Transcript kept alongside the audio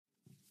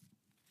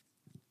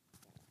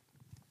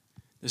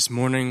This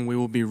morning we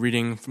will be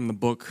reading from the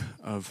book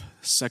of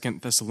 2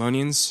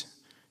 Thessalonians,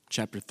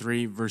 chapter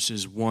 3,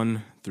 verses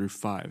 1 through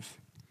 5.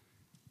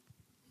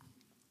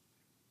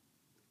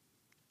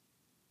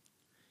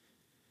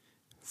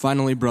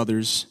 Finally,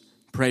 brothers,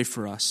 pray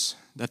for us,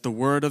 that the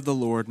word of the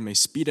Lord may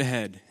speed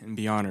ahead and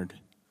be honored,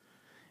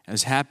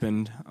 as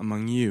happened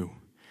among you,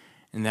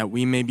 and that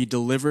we may be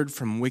delivered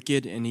from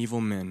wicked and evil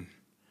men.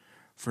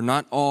 For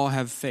not all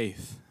have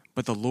faith,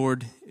 but the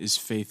Lord is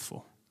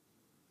faithful.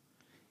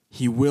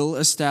 He will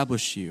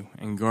establish you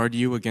and guard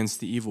you against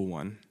the evil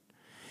one.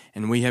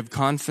 And we have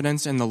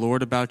confidence in the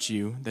Lord about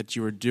you, that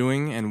you are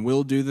doing and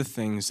will do the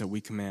things that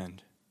we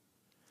command.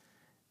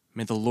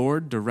 May the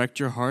Lord direct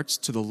your hearts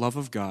to the love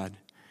of God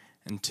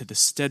and to the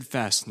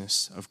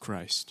steadfastness of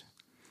Christ.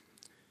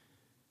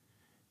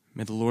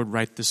 May the Lord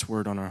write this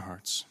word on our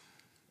hearts.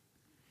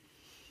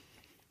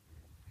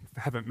 If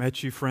I haven't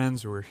met you,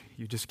 friends, or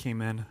you just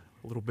came in a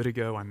little bit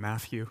ago, I'm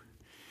Matthew,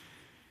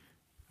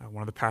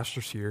 one of the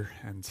pastors here,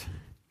 and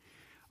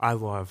I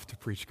love to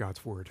preach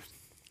God's word.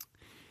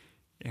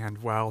 And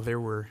while there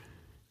were,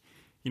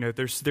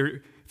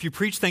 if you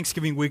preach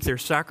Thanksgiving week, there are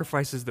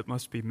sacrifices that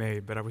must be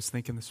made. But I was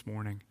thinking this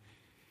morning,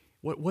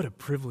 what a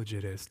privilege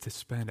it is to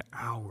spend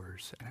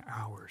hours and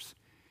hours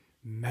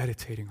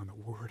meditating on the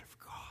word of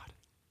God.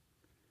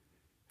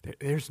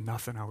 There's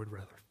nothing I would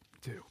rather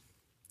do.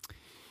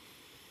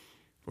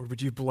 Lord,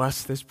 would you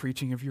bless this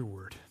preaching of your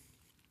word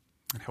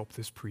and help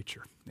this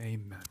preacher?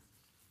 Amen.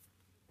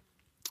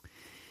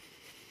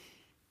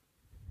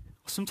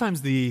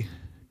 Sometimes the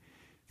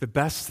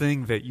best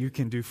thing that you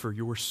can do for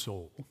your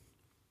soul,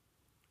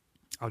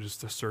 I'll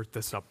just assert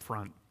this up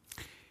front,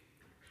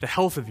 the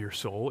health of your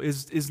soul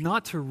is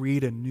not to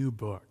read a new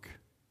book,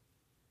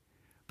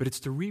 but it's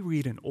to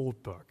reread an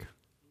old book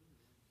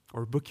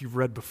or a book you've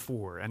read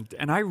before.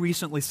 And I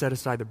recently set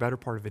aside the better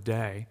part of a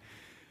day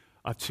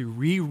to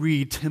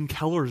reread Tim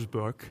Keller's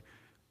book,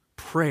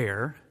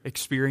 Prayer,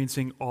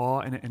 Experiencing Awe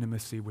and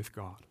Intimacy with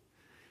God.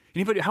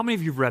 Anybody? How many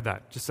of you have read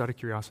that, just out of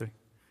curiosity?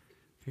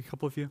 A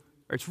couple of you?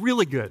 It's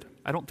really good.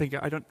 I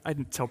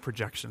didn't tell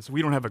projections.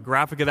 We don't have a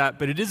graphic of that,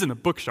 but it is in the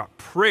bookshop.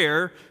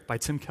 Prayer by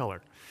Tim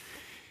Keller.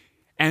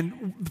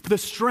 And the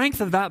strength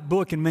of that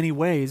book in many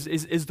ways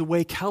is the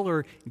way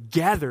Keller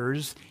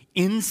gathers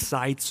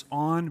insights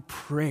on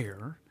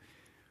prayer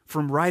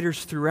from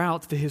writers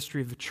throughout the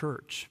history of the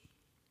church.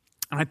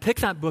 And I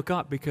picked that book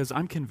up because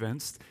I'm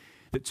convinced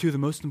that two of the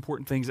most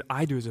important things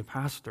I do as a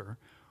pastor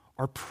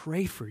are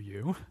pray for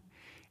you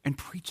and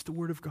preach the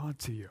word of God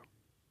to you.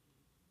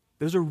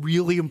 Those are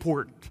really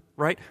important,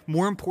 right?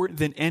 More important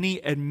than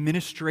any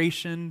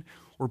administration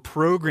or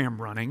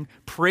program running.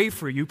 Pray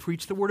for you,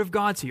 preach the word of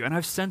God to you. And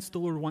I've sensed the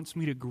Lord wants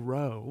me to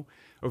grow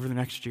over the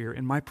next year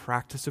in my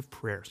practice of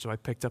prayer. So I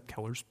picked up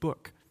Keller's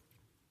book.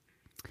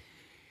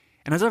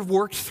 And as I've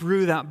worked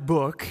through that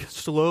book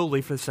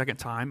slowly for the second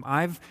time,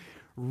 I've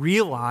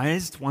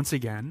realized once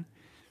again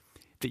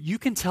that you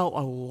can tell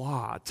a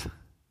lot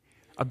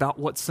about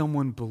what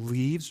someone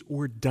believes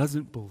or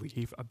doesn't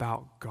believe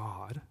about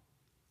God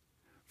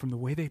from the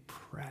way they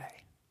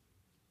pray.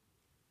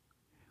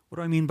 What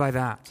do I mean by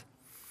that?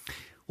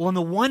 Well, on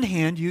the one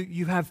hand,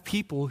 you have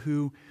people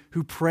who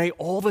pray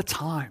all the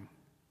time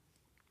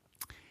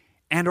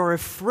and are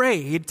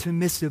afraid to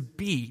miss a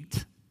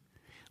beat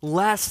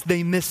lest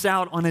they miss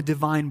out on a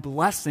divine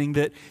blessing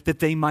that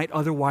they might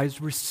otherwise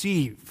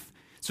receive.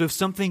 So if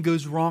something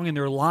goes wrong in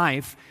their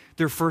life,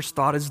 their first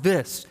thought is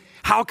this: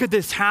 how could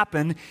this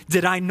happen?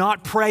 Did I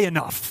not pray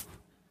enough?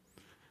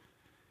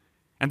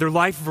 And their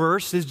life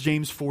verse is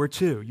James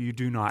 4:2. You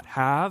do not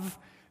have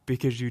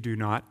because you do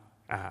not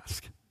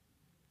ask.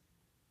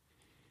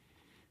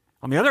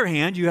 On the other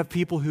hand, you have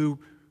people who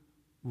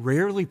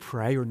rarely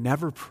pray or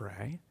never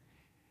pray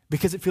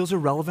because it feels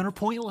irrelevant or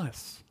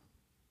pointless.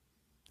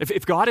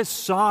 If God is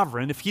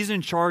sovereign, if He's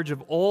in charge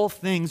of all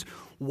things,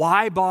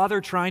 why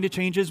bother trying to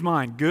change His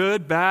mind?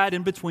 Good, bad,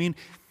 in between.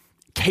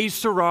 Que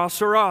sera,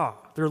 sera.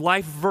 Their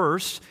life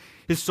verse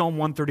is Psalm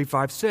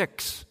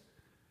 135:6.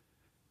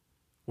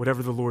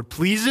 Whatever the Lord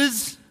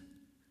pleases,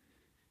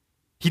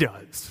 He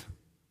does.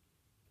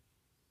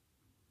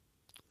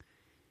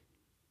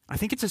 I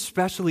think it's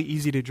especially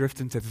easy to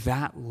drift into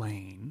that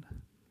lane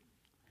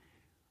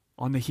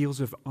on the heels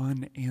of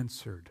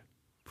unanswered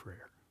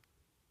prayer.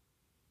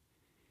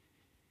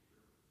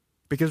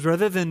 Because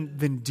rather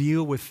than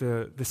deal with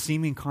the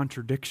seeming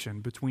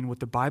contradiction between what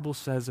the Bible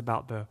says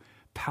about the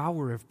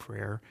power of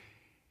prayer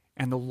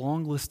and the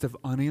long list of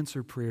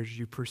unanswered prayers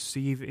you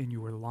perceive in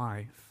your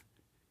life,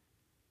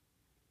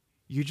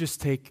 you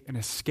just take an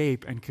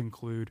escape and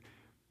conclude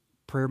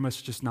prayer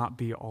must just not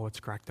be all it's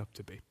cracked up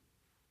to be.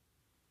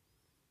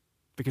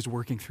 Because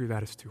working through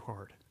that is too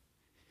hard.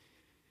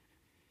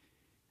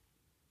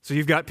 So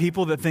you've got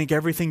people that think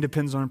everything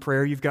depends on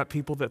prayer. You've got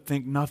people that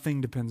think nothing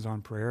depends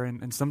on prayer.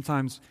 And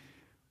sometimes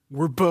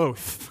we're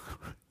both,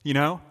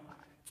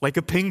 like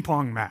a ping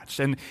pong match.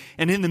 And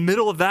in the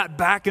middle of that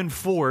back and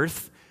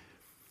forth,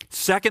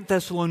 2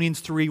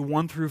 Thessalonians 3,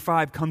 1 through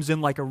 5 comes in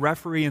like a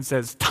referee and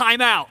says,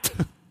 time out.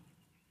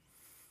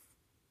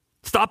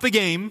 Stop the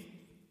game.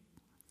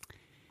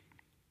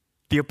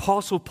 The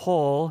Apostle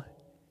Paul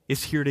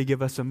is here to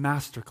give us a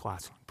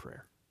masterclass on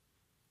prayer.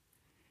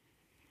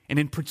 And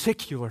in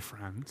particular,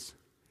 friends,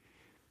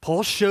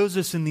 Paul shows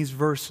us in these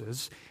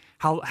verses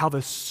how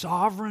the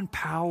sovereign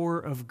power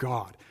of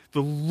God,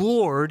 the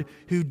Lord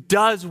who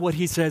does what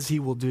he says he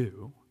will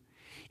do,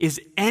 is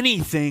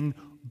anything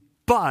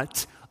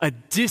but a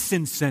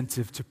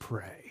disincentive to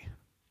pray.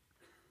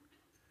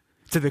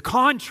 To the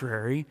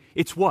contrary,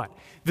 it's what?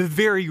 The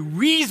very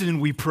reason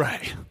we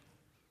pray.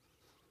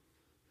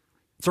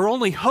 It's our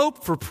only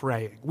hope for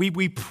praying.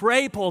 We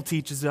pray, Paul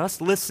teaches us,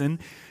 listen,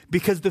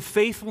 because the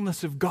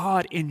faithfulness of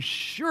God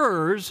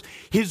ensures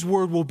his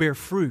word will bear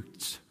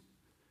fruit.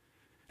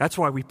 That's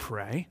why we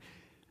pray.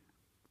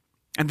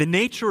 And the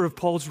nature of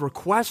Paul's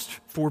request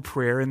for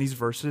prayer in these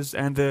verses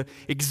and the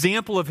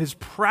example of his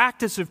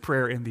practice of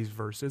prayer in these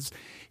verses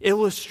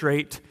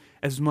illustrate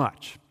as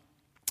much.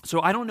 So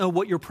I don't know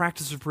what your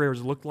practice of prayer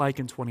has looked like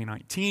in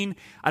 2019.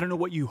 I don't know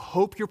what you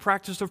hope your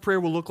practice of prayer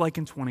will look like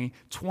in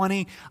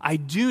 2020. I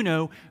do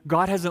know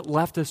God hasn't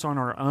left us on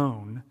our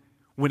own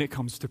when it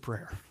comes to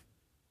prayer.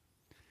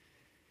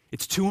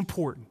 It's too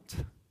important.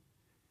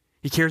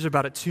 He cares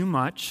about it too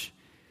much.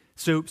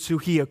 So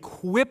he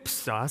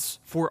equips us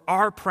for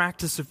our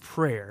practice of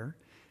prayer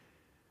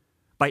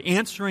by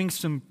answering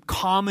some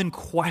common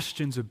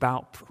questions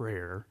about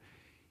prayer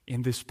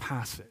in this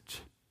passage.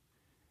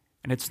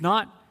 And it's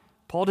not,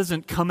 Paul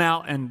doesn't come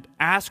out and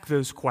ask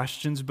those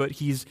questions, but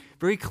he's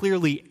very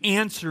clearly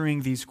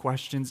answering these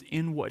questions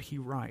in what he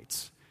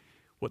writes,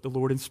 what the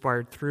Lord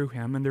inspired through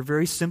him. And they're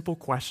very simple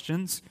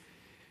questions.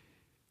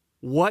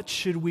 What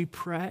should we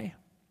pray?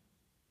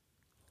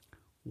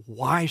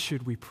 Why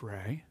should we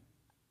pray?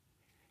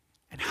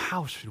 And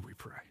how should we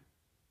pray?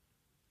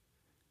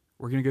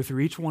 We're going to go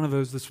through each one of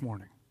those this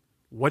morning.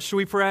 What should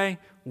we pray?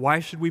 Why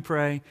should we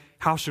pray?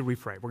 How should we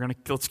pray?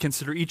 Let's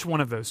consider each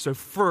one of those. So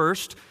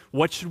first,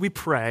 what should we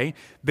pray?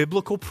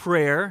 Biblical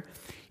prayer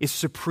is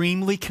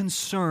supremely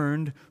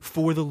concerned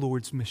for the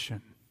Lord's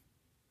mission.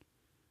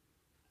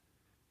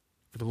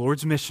 For the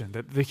Lord's mission.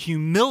 The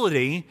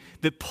humility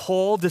that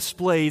Paul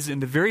displays in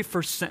the very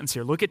first sentence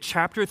here. Look at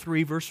chapter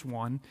 3, verse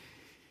 1.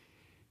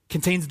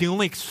 Contains the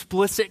only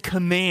explicit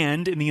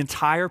command in the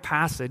entire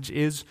passage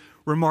is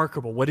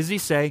remarkable. What does he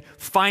say?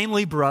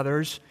 Finally,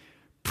 brothers,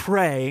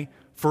 pray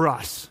for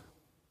us.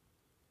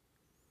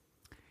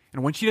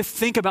 And I want you to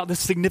think about the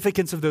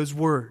significance of those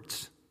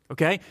words,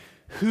 okay?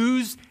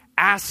 Who's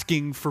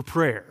asking for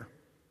prayer?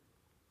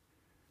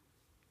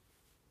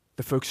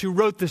 The folks who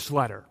wrote this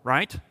letter,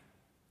 right?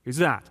 Who's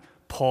that?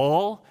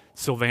 Paul,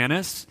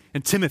 Silvanus,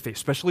 and Timothy,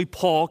 especially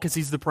Paul because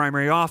he's the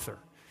primary author.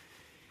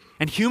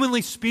 And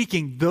humanly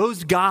speaking,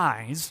 those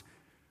guys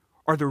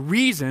are the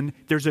reason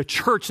there's a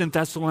church in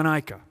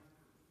Thessalonica.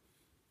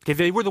 Okay,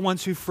 they were the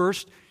ones who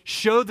first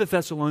showed the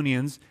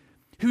Thessalonians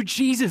who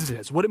Jesus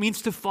is, what it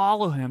means to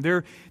follow him.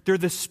 They're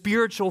the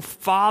spiritual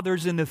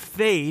fathers in the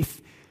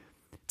faith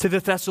to the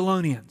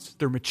Thessalonians.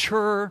 They're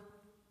mature,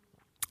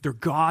 they're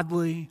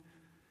godly,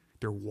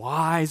 they're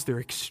wise, they're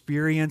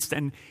experienced,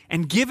 and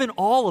given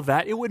all of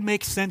that, it would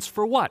make sense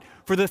for what?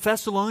 For the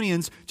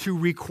Thessalonians to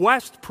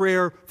request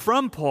prayer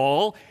from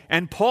Paul,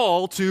 and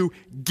Paul to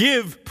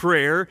give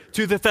prayer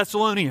to the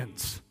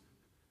Thessalonians,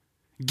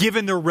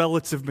 given their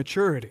relative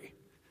maturity.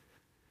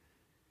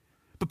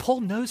 But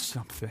Paul knows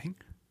something,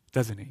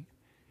 doesn't he,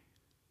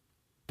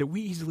 that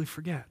we easily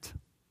forget.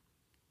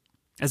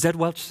 As Ed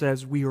Welch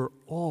says, we are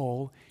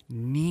all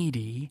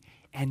needy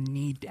and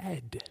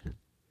needed.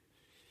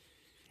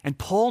 And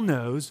Paul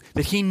knows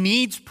that he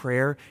needs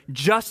prayer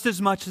just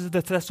as much as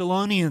the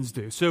Thessalonians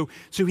do. So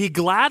he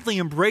gladly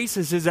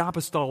embraces his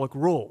apostolic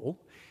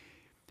role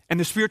and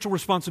the spiritual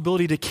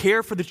responsibility to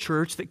care for the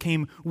church that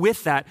came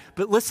with that.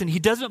 But listen, he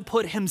doesn't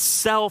put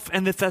himself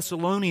and the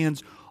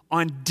Thessalonians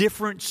on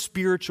different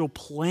spiritual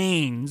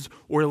planes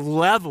or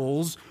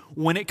levels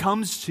when it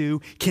comes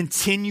to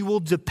continual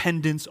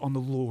dependence on the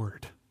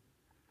Lord.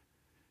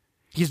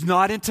 He's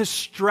not into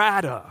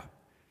strata.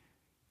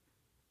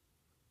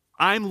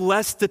 I'm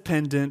less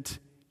dependent,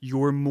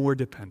 you're more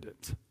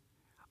dependent.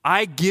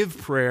 I give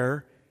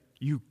prayer,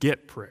 you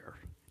get prayer.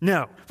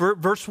 No,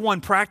 verse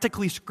 1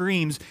 practically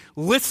screams,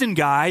 listen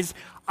guys,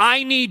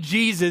 I need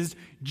Jesus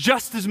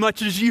just as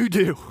much as you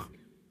do.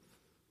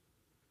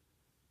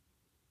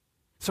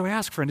 So I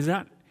ask, friend,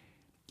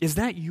 is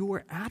that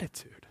your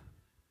attitude?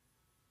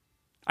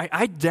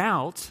 I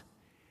doubt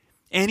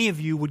any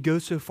of you would go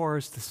so far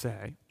as to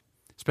say,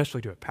 especially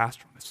to a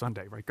pastor on a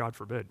Sunday, right? God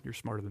forbid, you're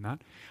smarter than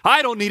that.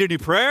 I don't need any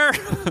prayer.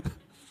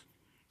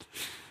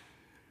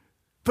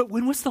 But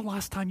when was the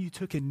last time you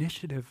took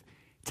initiative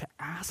to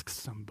ask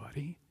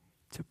somebody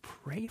to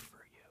pray for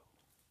you?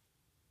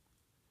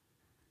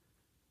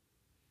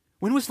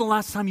 When was the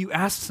last time you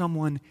asked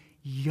someone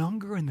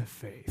younger in the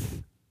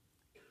faith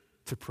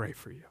to pray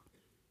for you?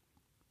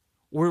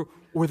 Or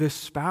the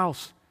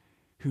spouse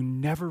who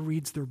never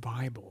reads their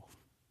Bible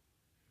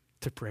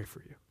to pray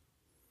for you?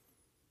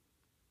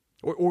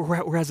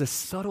 Or has a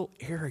subtle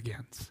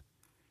arrogance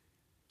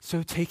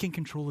so taking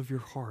control of your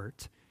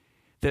heart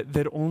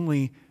that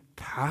only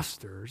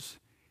pastors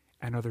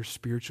and other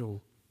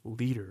spiritual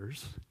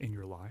leaders in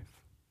your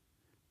life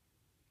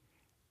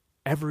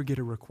ever get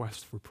a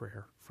request for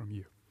prayer from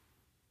you?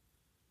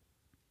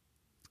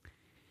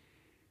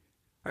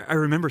 I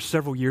remember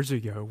several years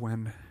ago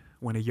when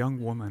a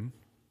young woman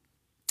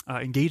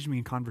engaged me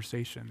in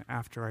conversation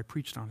after I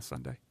preached on a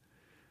Sunday.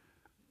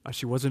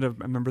 She wasn't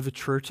a member of the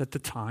church at the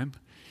time.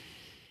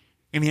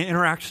 And the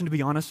interaction, to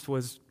be honest,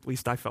 was, at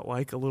least I felt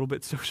like, a little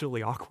bit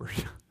socially awkward.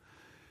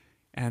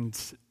 And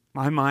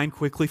my mind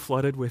quickly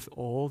flooded with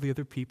all the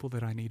other people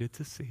that I needed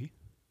to see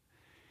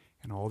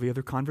and all the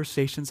other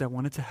conversations I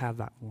wanted to have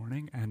that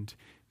morning. And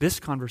this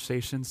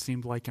conversation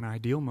seemed like an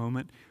ideal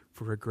moment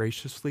for a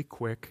graciously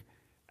quick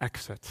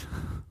exit.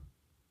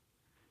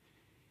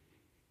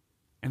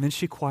 And then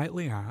she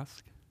quietly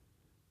asked,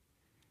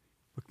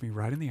 looked me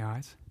right in the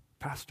eyes,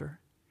 "Pastor,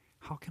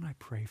 how can I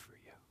pray for you?"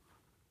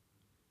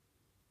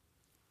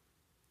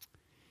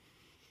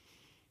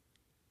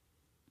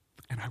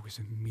 And I was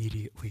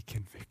immediately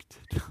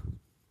convicted.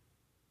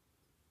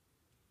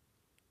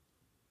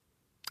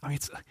 I mean,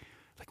 it's like,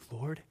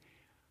 Lord,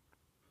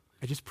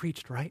 I just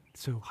preached, right?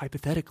 So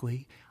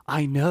hypothetically,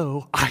 I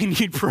know I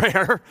need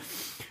prayer.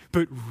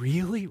 But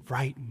really,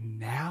 right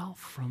now,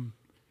 from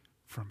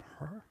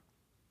her?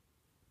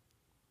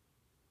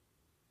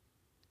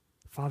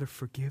 Father,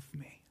 forgive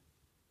me.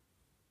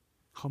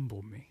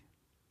 Humble me.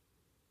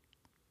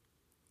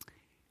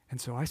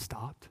 And so I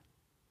stopped.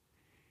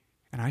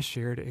 And I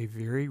shared a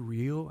very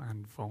real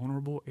and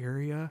vulnerable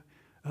area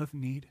of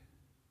need.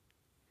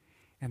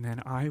 And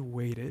then I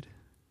waited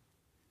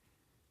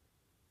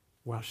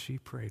while she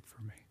prayed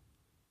for me.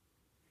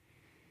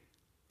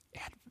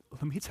 And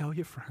let me tell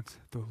you, friends,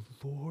 the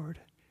Lord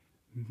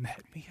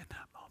met me in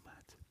that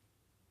moment.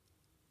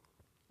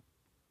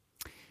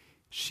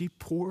 She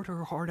poured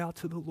her heart out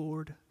to the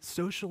Lord,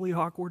 socially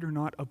awkward or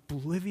not,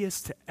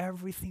 oblivious to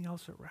everything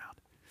else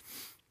around.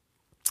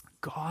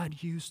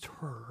 God used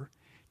her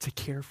to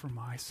care for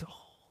my soul.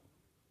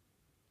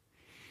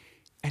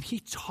 And he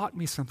taught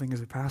me something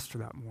as a pastor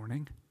that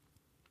morning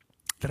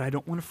that I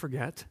don't want to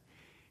forget,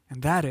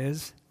 and that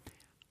is,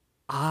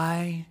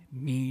 I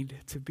need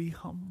to be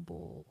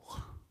humble.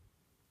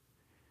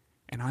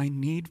 And I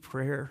need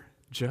prayer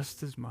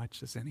just as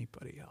much as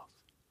anybody else.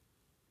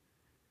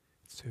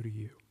 So do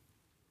you.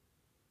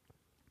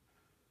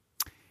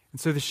 And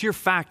so the sheer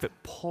fact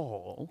that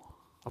Paul,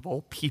 of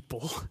all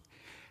people,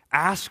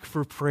 ask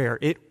for prayer,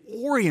 it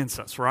orients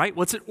us, right?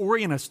 What's it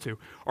orient us to?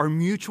 Our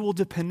mutual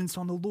dependence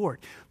on the Lord.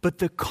 But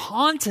the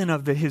content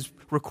of his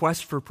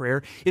request for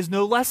prayer is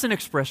no less an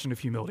expression of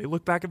humility.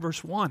 Look back at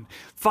verse 1.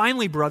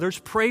 Finally, brothers,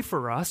 pray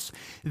for us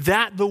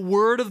that the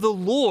word of the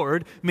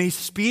Lord may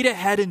speed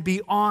ahead and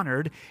be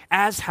honored,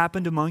 as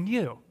happened among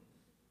you.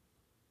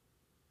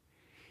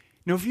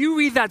 Now, if you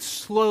read that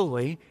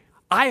slowly,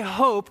 I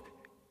hope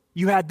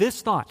you had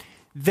this thought.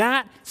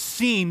 That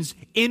seems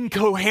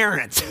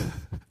incoherent.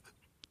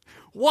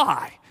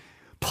 Why?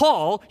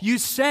 Paul, you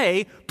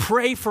say,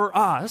 pray for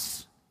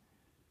us,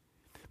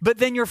 but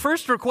then your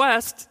first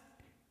request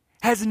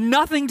has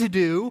nothing to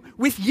do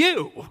with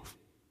you.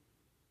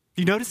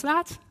 You notice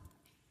that?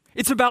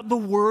 It's about the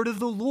word of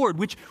the Lord,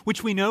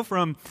 which we know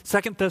from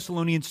 2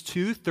 Thessalonians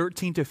 2,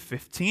 13 to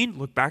 15,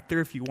 look back there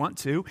if you want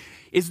to,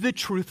 is the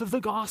truth of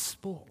the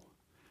gospel.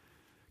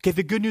 Okay,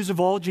 the good news of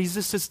all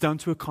Jesus has done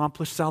to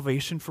accomplish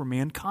salvation for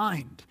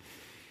mankind.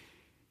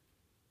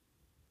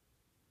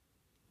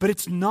 But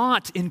it's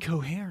not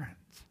incoherent.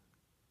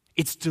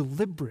 It's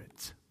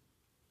deliberate.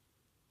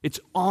 It's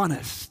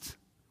honest.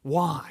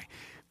 Why?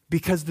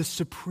 Because the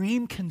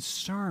supreme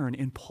concern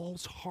in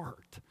Paul's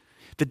heart,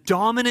 the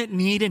dominant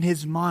need in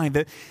his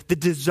mind, the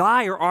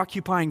desire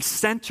occupying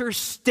center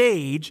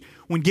stage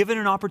when given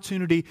an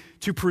opportunity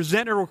to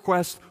present a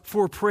request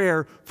for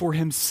prayer for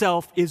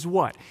himself is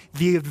what?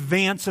 The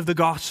advance of the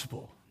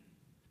gospel.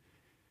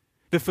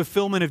 The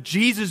fulfillment of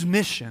Jesus'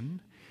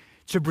 mission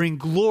to bring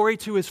glory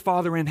to his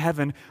Father in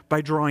heaven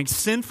by drawing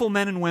sinful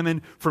men and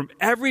women from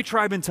every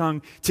tribe and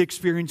tongue to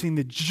experiencing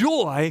the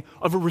joy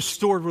of a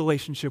restored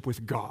relationship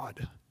with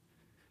God.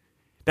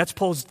 That's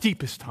Paul's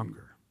deepest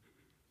hunger.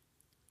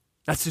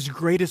 That's his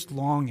greatest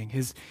longing,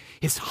 his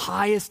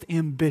highest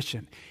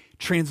ambition.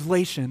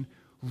 Translation,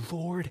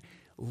 Lord,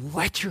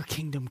 let your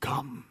kingdom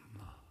come.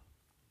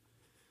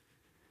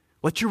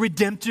 Let your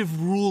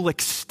redemptive rule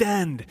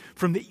extend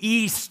from the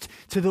east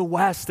to the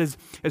west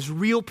as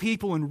real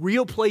people in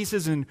real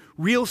places and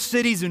real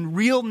cities and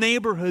real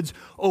neighborhoods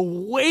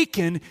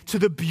awaken to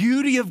the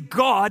beauty of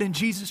God in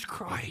Jesus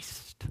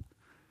Christ.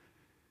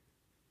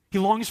 He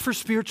longs for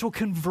spiritual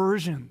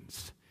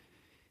conversions.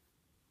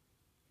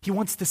 He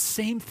wants the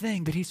same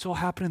thing that he saw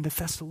happen in the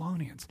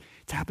Thessalonians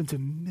to happen to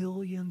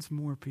millions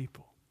more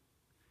people.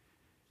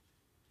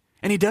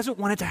 And he doesn't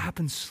want it to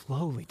happen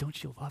slowly.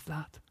 Don't you love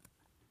that?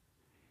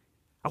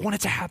 I want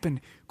it to happen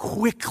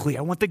quickly.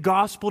 I want the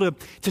gospel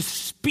to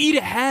speed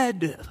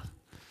ahead,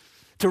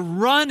 to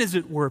run, as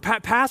it were,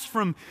 pass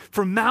from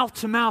mouth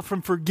to mouth,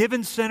 from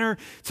forgiven sinner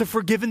to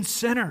forgiven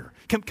sinner,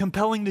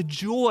 compelling the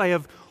joy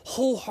of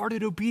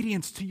wholehearted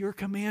obedience to your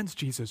commands,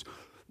 Jesus.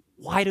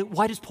 Why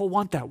does Paul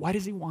want that? Why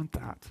does he want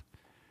that?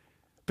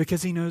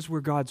 Because he knows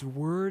where God's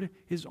word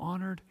is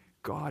honored,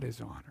 God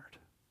is honored.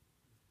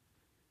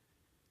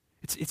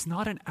 It's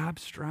not an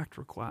abstract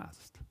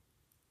request.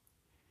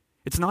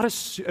 It's not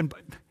and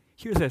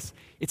hear this,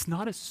 it's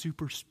not a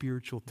super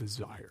spiritual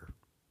desire.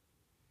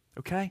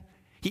 Okay?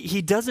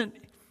 He doesn't,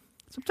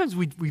 sometimes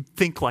we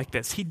think like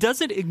this. He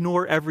doesn't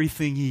ignore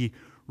everything he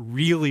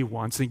really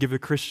wants and give a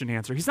Christian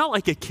answer. He's not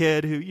like a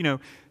kid who,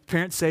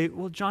 parents say,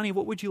 well, Johnny,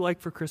 what would you like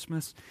for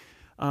Christmas?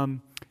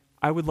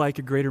 I would like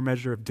a greater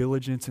measure of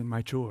diligence in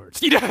my chores.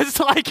 It's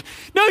like,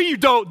 no, you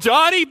don't,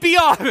 Johnny, be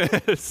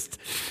honest.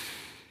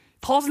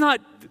 Paul's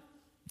not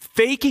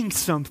faking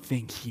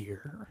something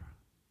here.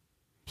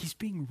 He's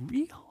being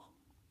real.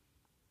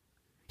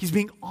 He's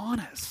being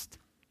honest.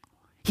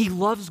 He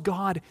loves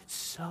God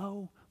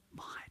so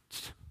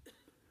much.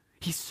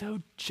 He's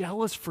so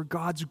jealous for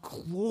God's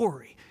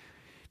glory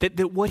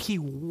that what he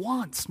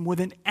wants more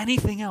than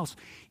anything else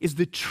is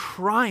the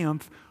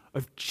triumph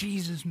of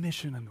Jesus'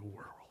 mission in the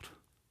world.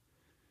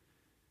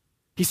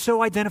 He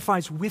so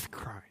identifies with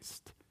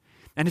Christ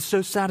and is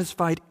so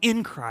satisfied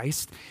in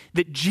Christ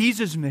that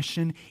Jesus'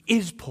 mission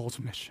is Paul's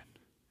mission.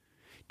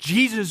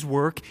 Jesus'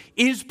 work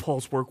is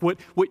Paul's work.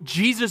 What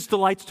Jesus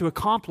delights to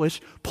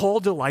accomplish, Paul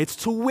delights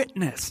to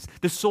witness.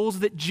 The souls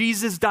that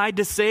Jesus died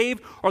to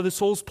save are the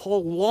souls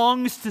Paul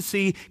longs to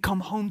see come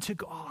home to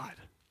God.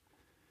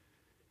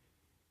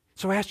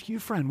 So I ask you,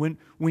 friend,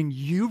 when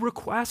you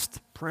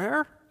request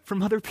prayer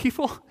from other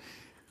people,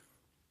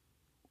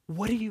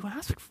 what do you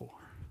ask for?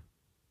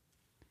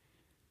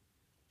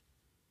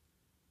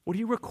 What do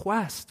you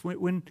request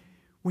when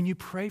you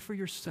pray for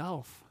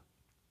yourself?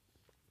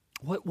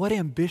 What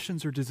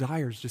ambitions or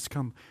desires just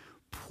come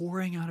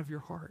pouring out of your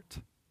heart?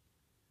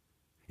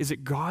 Is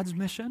it God's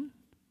mission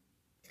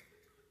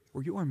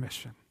or your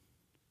mission?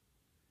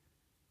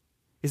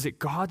 Is it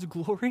God's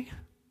glory?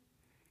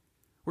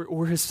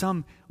 Or has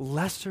some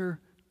lesser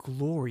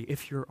glory,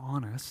 if you're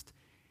honest,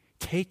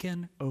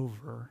 taken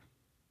over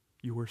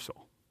your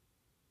soul?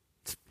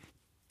 It's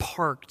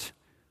parked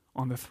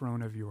on the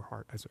throne of your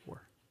heart, as it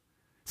were.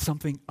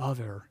 Something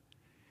other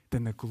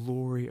than the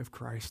glory of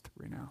Christ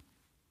renown.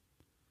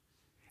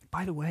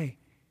 By the way,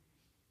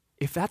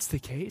 if that's the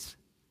case,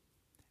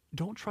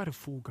 don't try to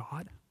fool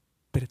God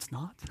that it's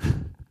not,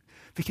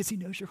 because he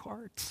knows your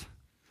heart.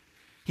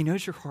 He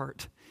knows your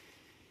heart.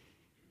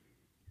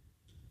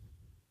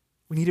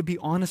 We need to be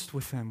honest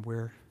with him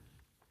where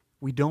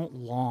we don't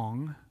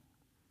long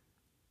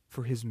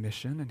for his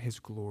mission and his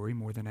glory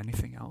more than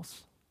anything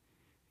else.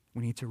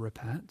 We need to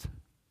repent.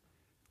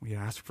 We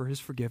ask for his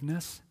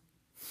forgiveness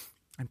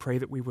and pray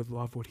that we would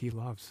love what he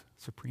loves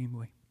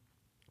supremely.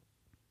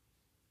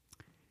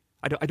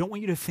 I don't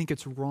want you to think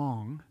it's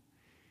wrong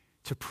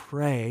to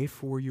pray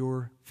for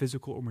your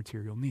physical or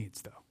material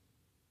needs, though.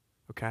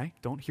 Okay?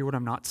 Don't hear what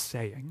I'm not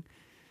saying.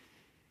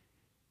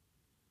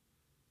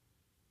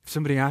 If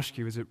somebody asks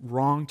you, is it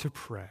wrong to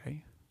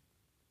pray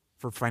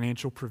for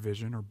financial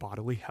provision or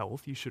bodily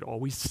health, you should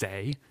always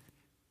say,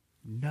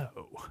 no.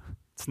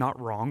 It's not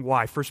wrong.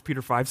 Why? 1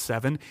 Peter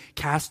 5:7,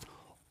 cast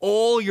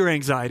all your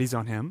anxieties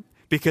on him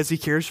because he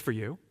cares for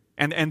you.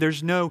 And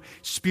there's no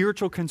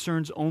spiritual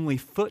concerns only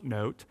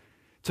footnote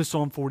to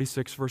Psalm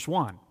 46, verse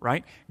 1,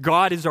 right?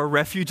 God is our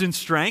refuge and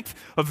strength,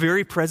 a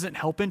very present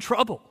help in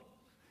trouble.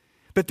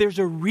 But there's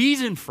a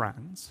reason,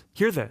 friends.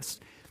 Hear this.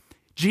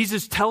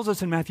 Jesus tells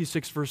us in Matthew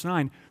 6, verse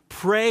 9,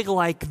 pray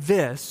like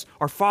this,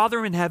 our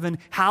Father in heaven,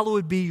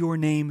 hallowed be your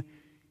name,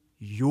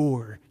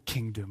 your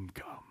kingdom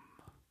come.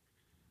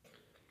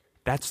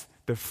 That's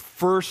the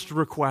first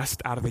request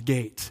out of the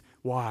gate.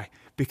 Why?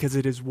 Because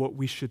it is what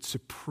we should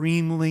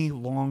supremely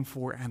long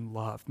for and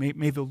love.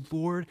 May the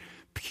Lord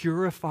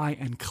purify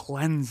and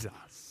cleanse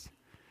us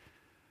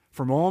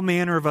from all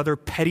manner of other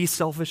petty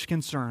selfish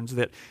concerns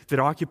that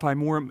occupy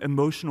more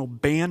emotional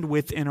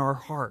bandwidth in our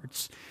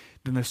hearts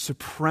than the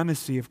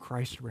supremacy of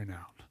Christ's renown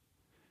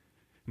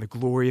and the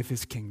glory of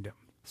his kingdom.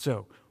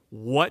 So,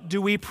 what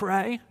do we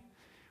pray?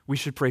 We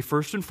should pray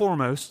first and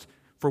foremost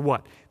for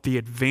what? The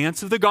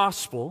advance of the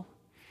gospel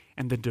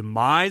and the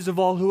demise of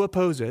all who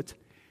oppose it,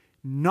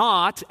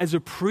 not as a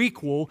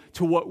prequel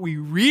to what we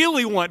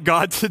really want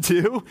God to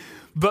do,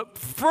 but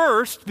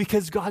first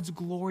because God's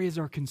glory is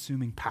our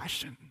consuming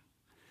passion.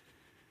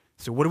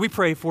 So what do we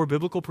pray for?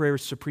 Biblical prayer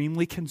is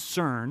supremely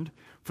concerned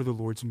for the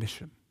Lord's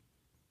mission.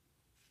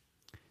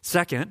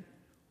 Second,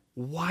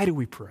 why do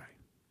we pray?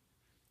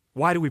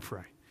 Why do we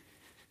pray?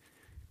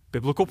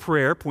 Biblical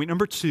prayer, point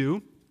number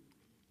 2,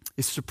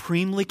 is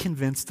supremely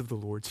convinced of the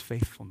Lord's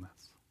faithfulness.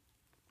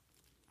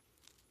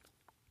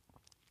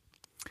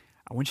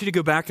 I want you to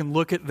go back and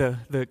look at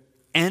the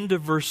end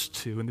of verse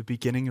 2 and the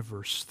beginning of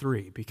verse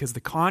 3, because the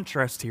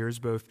contrast here is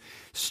both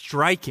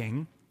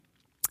striking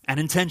and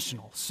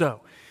intentional.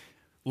 So,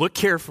 look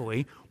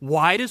carefully.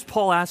 Why does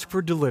Paul ask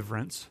for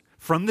deliverance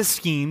from the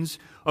schemes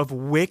of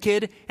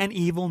wicked and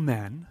evil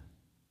men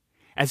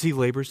as he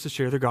labors to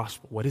share the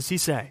gospel? What does he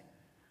say?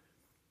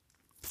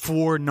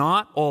 For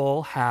not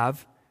all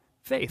have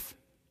faith.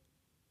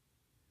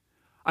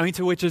 I mean,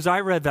 to which as I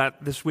read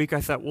that this week,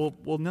 I thought,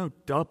 well, no,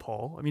 duh,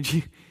 Paul. I mean,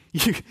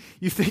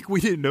 you think we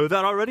didn't know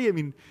that already? I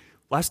mean,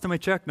 last time I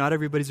checked, not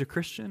everybody's a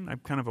Christian. I'm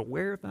kind of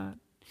aware of that.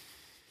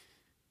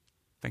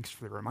 Thanks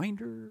for the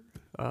reminder.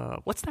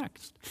 What's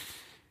next?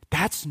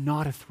 That's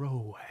not a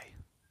throwaway.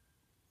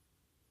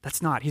 That's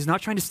not. He's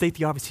not trying to state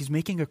the obvious. He's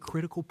making a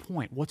critical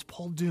point. What's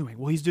Paul doing?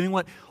 Well, he's doing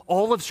what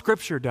all of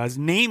Scripture does.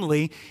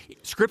 Namely,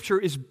 Scripture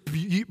is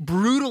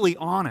brutally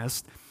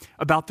honest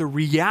about the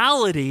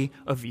reality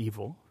of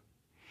evil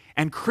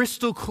and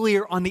crystal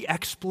clear on the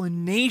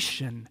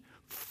explanation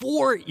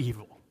for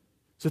evil.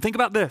 So think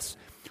about this.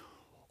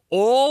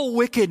 All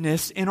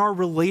wickedness in our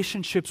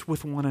relationships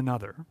with one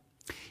another,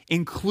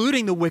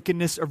 including the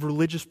wickedness of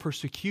religious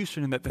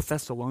persecution that the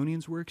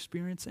Thessalonians were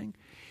experiencing,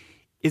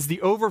 is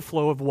the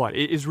overflow of what?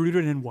 It is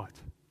rooted in what?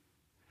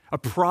 A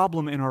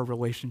problem in our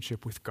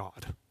relationship with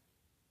God.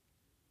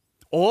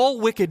 All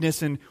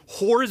wickedness in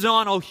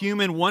horizontal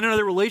human one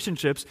another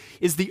relationships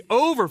is the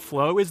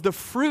overflow, is the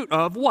fruit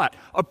of what?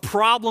 A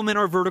problem in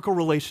our vertical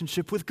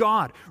relationship with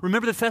God.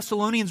 Remember, the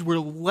Thessalonians were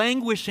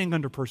languishing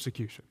under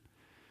persecution.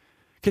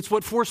 It's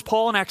what forced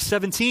Paul in Acts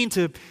 17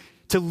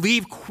 to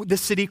leave the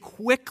city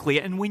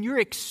quickly. And when you're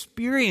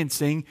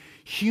experiencing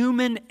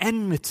human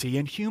enmity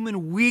and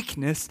human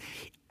weakness,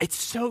 it's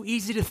so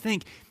easy to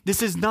think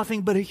this is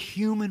nothing but a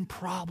human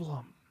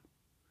problem.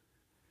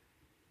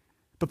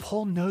 But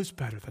Paul knows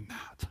better than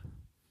that.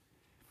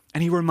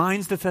 And he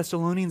reminds the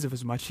Thessalonians of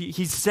as much.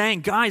 He's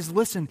saying, guys,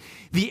 listen,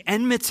 the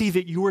enmity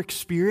that you're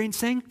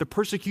experiencing, the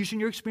persecution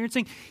you're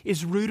experiencing,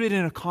 is rooted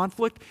in a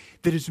conflict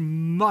that is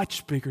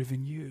much bigger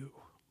than you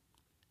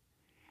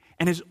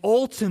and is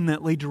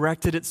ultimately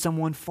directed at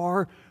someone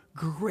far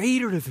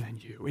greater than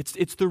you.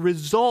 It's the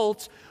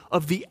result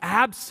of the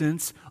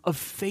absence of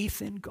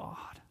faith in God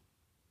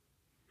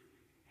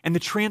and the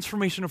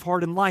transformation of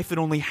heart and life that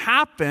only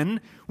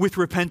happen with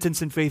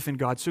repentance and faith in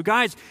God. So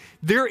guys,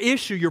 their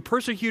issue, your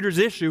persecutor's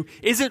issue,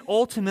 isn't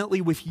ultimately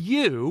with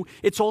you,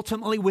 it's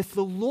ultimately with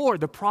the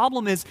Lord. The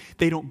problem is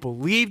they don't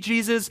believe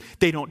Jesus,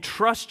 they don't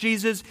trust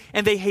Jesus,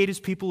 and they hate his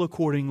people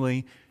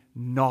accordingly.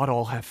 Not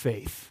all have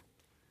faith.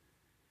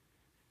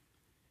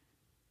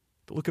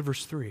 But look at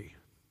verse 3.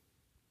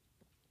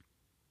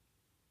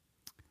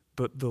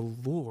 But the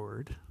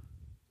Lord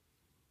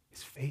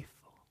is faithful.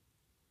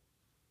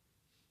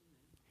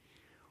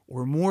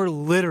 Or more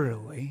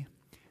literally,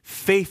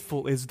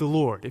 faithful is the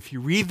Lord. If you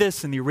read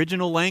this in the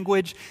original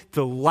language,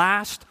 the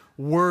last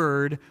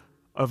word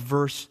of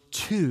verse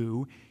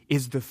 2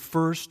 is the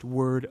first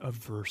word of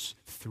verse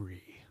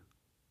 3.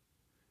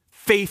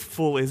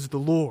 Faithful is the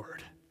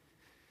Lord.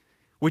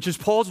 Which is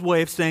Paul's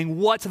way of saying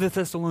what to the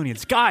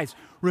Thessalonians? Guys,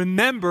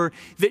 remember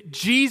that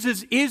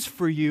Jesus is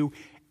for you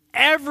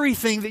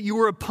everything that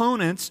your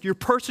opponents, your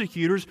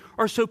persecutors,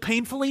 are so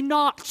painfully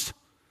not.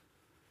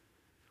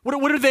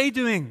 What are they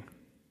doing?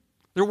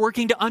 They're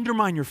working to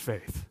undermine your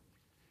faith,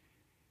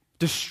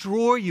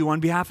 destroy you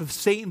on behalf of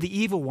Satan, the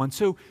evil one.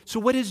 So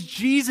what is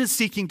Jesus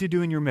seeking to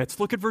do in your midst?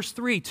 Look at verse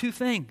 3, two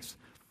things.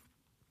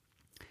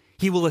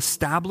 He will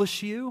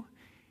establish you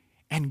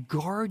and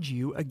guard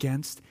you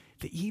against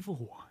the evil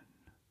one.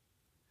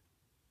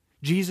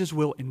 Jesus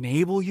will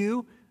enable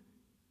you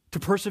to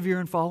persevere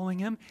in following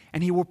him,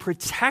 and he will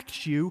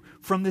protect you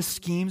from the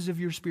schemes of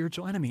your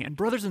spiritual enemy. And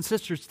brothers and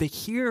sisters, to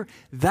hear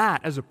that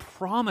as a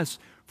promise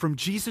from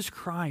Jesus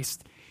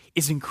Christ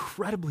is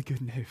incredibly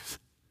good news.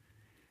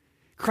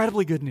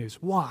 Incredibly good news.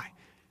 Why?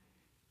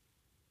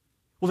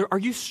 Well, are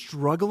you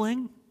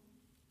struggling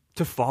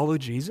to follow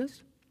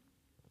Jesus?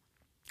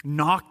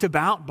 Knocked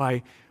about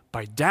by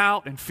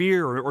doubt and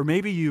fear, or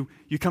maybe you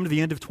come to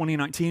the end of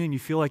 2019 and you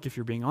feel like, if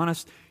you're being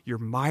honest, you're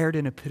mired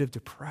in a pit of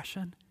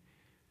depression.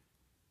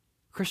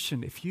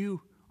 Christian, if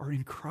you are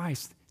in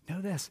Christ, know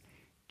this,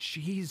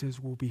 Jesus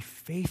will be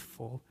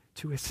faithful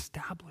to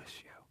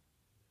establish you.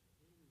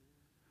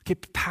 Okay,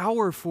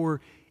 power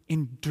for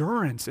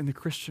endurance in the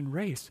Christian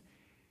race.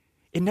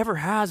 It never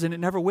has and it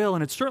never will,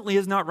 and it certainly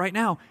is not right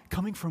now,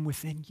 coming from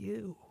within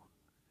you.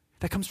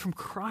 That comes from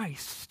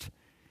Christ.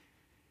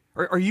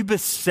 Are you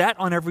beset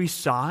on every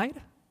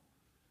side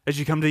as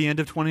you come to the end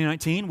of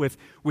 2019 with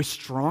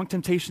strong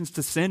temptations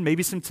to sin,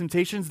 maybe some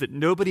temptations that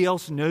nobody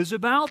else knows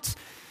about?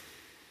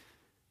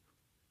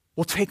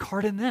 Well, take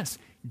heart in this.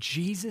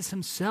 Jesus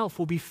himself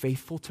will be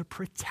faithful to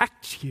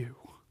protect you.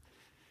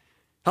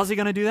 How's he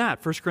going to do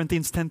that? 1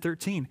 Corinthians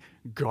 10:13.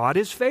 God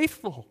is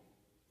faithful.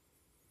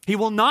 He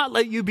will not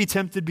let you be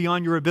tempted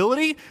beyond your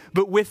ability,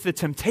 but with the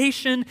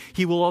temptation,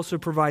 he will also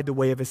provide the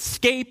way of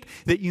escape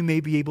that you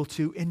may be able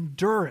to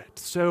endure it.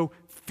 So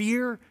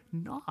fear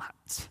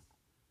not.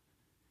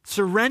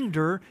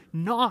 Surrender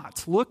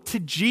not. Look to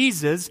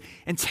Jesus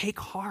and take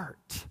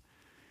heart.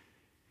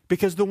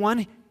 Because the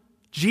one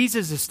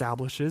Jesus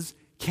establishes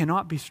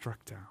cannot be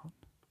struck down.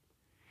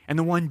 And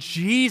the one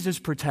Jesus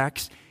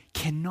protects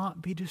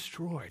cannot be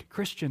destroyed.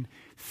 Christian,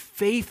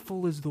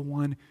 faithful is the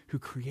one who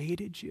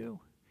created you.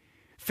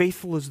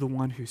 Faithful is the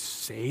one who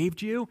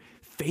saved you.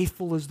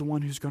 Faithful is the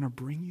one who's going to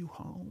bring you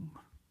home.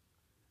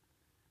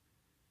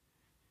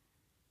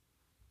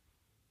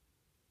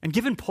 And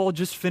given Paul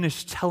just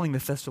finished telling the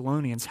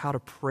Thessalonians how to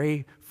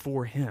pray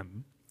for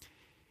him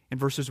in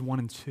verses 1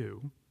 and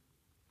 2,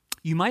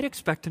 you might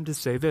expect him to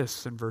say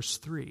this in verse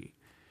 3.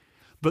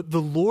 But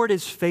the Lord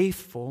is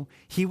faithful.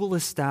 He will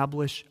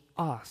establish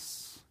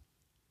us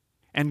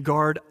and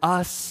guard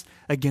us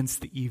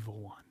against the evil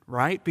one,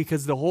 right?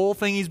 Because the whole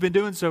thing he's been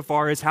doing so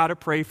far is how to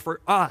pray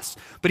for us.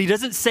 But he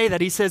doesn't say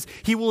that. He says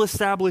he will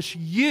establish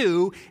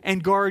you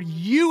and guard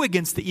you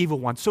against the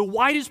evil one. So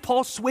why does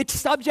Paul switch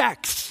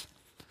subjects?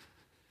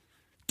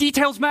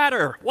 Details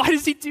matter. Why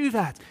does he do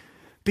that?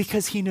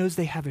 Because he knows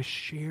they have a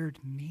shared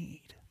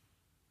need.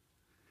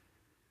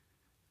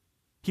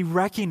 He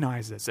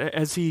recognizes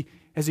as he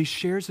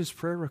shares his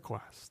prayer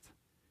request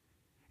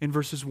in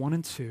verses 1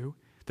 and 2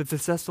 that the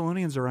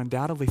Thessalonians are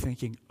undoubtedly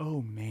thinking,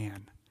 oh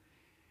man,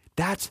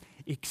 that's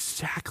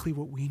exactly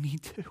what we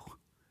need to,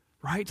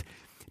 right?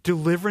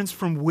 Deliverance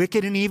from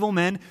wicked and evil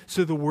men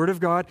so the word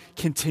of God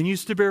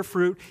continues to bear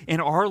fruit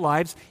in our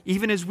lives,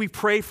 even as we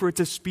pray for it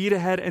to speed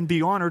ahead and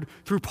be honored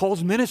through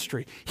Paul's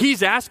ministry.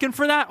 He's asking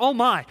for that. Oh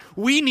my,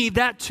 we need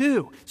that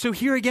too. So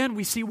here again,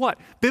 we see what?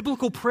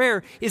 Biblical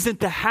prayer isn't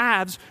the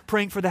haves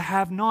praying for the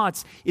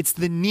have-nots. It's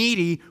the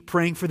needy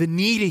praying for the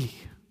needy.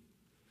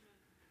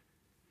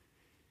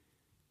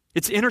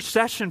 It's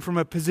intercession from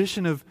a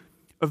position of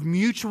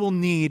mutual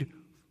need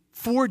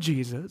for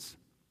Jesus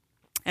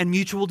and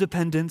mutual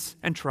dependence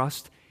and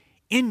trust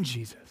in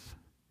Jesus.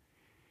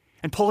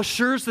 And Paul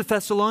assures the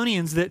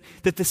Thessalonians that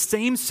the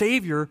same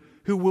Savior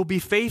who will be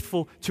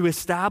faithful to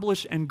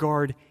establish and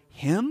guard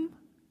him,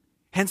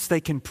 hence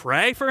they can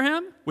pray for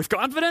him with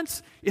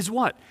confidence, is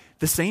what?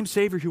 The same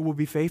Savior who will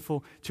be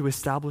faithful to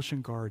establish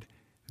and guard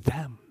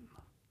them.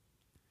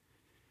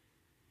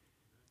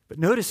 But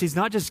notice he's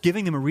not just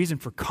giving them a reason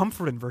for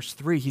comfort in verse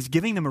 3, he's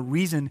giving them a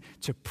reason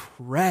to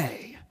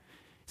pray.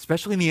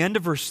 Especially in the end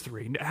of verse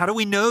 3. How do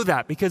we know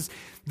that? Because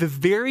the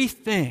very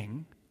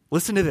thing,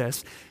 listen to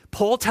this,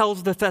 Paul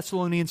tells the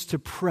Thessalonians to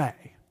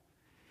pray.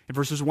 In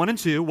verses 1 and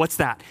 2, what's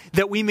that?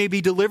 That we may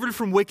be delivered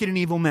from wicked and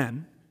evil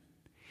men,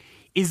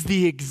 is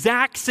the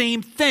exact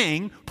same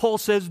thing Paul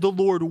says the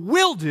Lord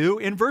will do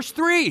in verse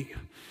 3.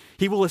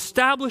 He will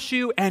establish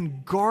you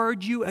and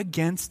guard you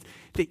against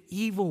the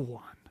evil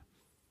one.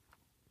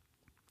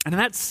 And in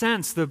that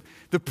sense, the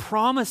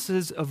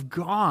promises of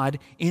God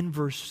in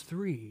verse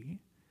 3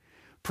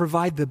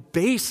 provide the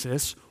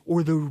basis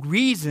or the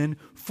reason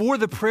for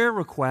the prayer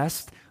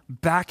request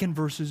back in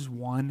verses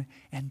 1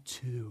 and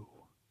 2.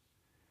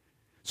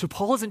 So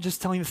Paul isn't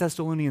just telling the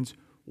Thessalonians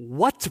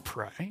what to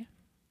pray,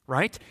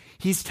 right?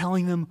 He's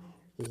telling them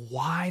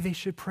why they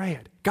should pray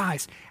it.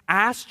 Guys,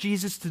 ask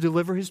Jesus to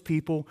deliver his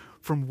people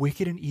from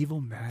wicked and evil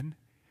men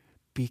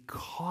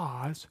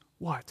because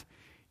what?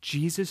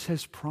 Jesus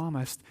has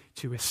promised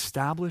to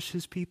establish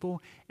his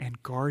people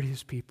and guard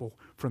his people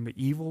from the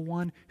evil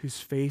one whose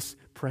face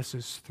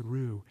presses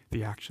through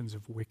the actions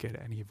of wicked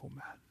and evil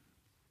men.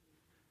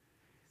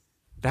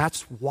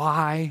 That's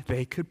why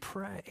they could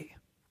pray.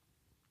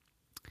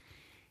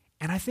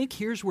 And I think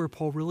here's where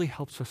Paul really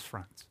helps us,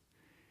 friends,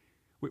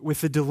 with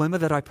the dilemma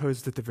that I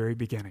posed at the very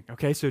beginning.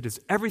 Okay, so does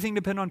everything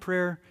depend on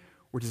prayer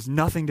or does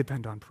nothing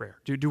depend on prayer?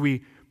 Do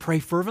we pray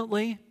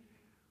fervently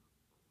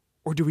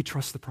or do we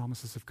trust the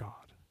promises of God?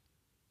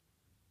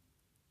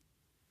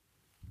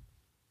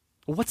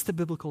 Well, what's the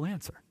biblical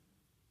answer?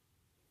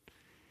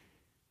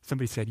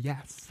 Somebody said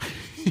yes.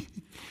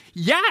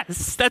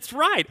 Yes, that's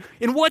right.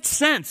 In what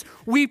sense?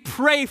 We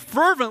pray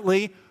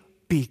fervently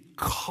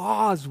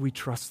because we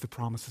trust the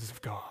promises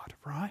of God,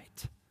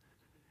 right?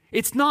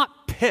 It's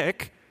not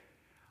pick.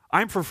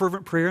 I'm for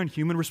fervent prayer and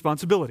human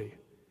responsibility.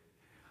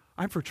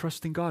 I'm for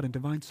trusting God and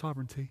divine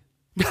sovereignty.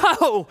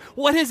 No,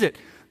 what is it?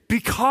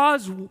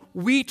 Because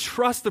we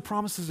trust the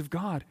promises of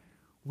God,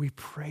 we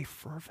pray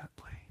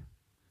fervently.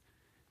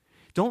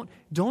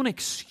 Don't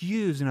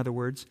excuse, in other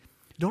words,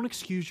 don't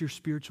excuse your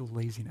spiritual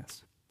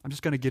laziness. I'm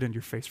just going to get into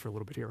your face for a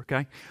little bit here,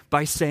 okay?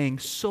 By saying,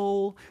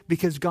 soul,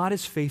 because God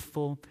is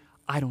faithful,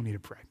 I don't need to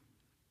pray.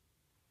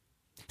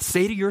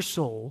 Say to your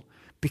soul,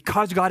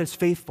 because God is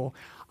faithful,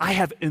 I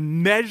have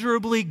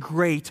immeasurably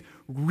great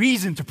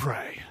reason to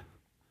pray.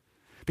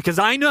 Because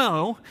I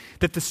know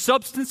that the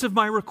substance of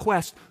my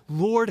request,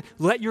 Lord,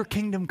 let your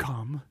kingdom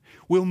come,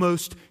 will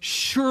most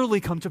surely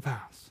come to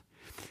pass.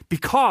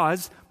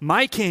 Because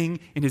my King,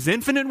 in his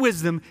infinite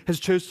wisdom, has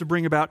chosen to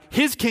bring about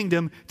his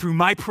kingdom through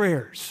my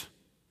prayers.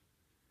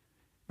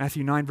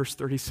 Matthew 9, verse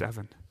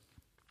 37.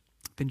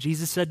 Then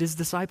Jesus said to his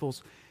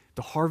disciples,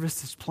 the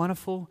harvest is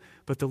plentiful,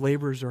 but the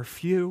laborers are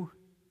few.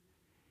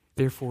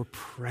 Therefore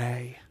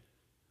pray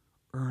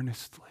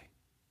earnestly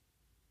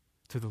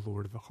to the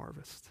Lord of the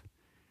harvest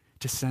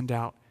to send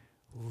out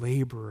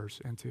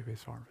laborers into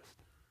his harvest.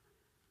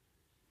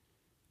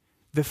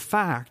 The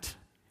fact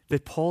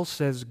that Paul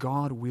says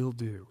God will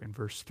do in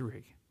verse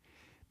 3,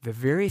 the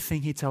very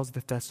thing he tells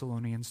the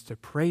Thessalonians to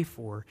pray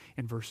for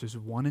in verses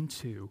 1 and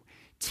 2,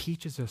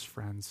 teaches us,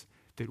 friends,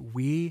 that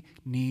we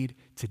need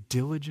to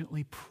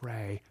diligently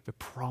pray the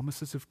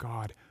promises of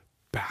God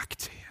back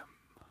to him.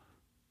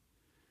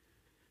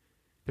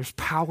 There's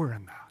power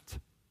in that.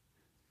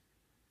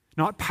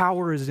 Not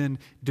power as in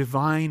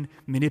divine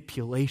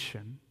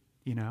manipulation,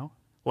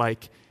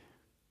 like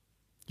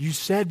you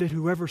said that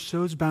whoever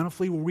sows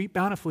bountifully will reap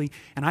bountifully,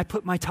 and I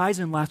put my tithes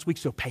in last week,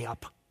 so pay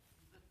up.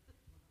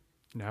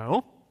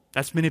 No,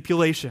 that's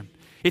manipulation.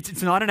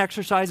 It's not an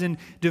exercise in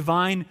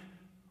divine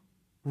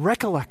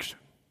recollection,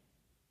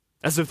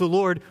 as if the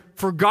Lord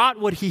forgot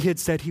what he had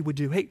said he would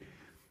do. Hey,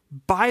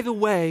 by the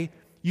way,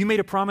 you made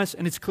a promise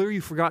and it's clear you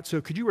forgot,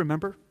 so could you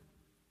remember?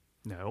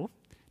 No,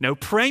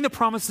 praying the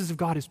promises of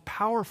God is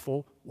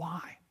powerful.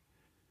 Why?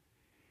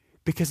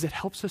 Because it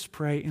helps us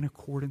pray in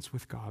accordance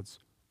with God's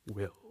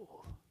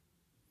will.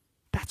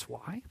 That's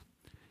why.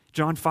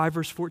 John 5,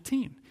 verse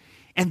 14.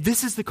 And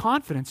this is the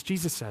confidence,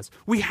 Jesus says,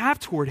 we have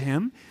toward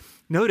him.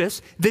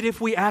 Notice that if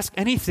we ask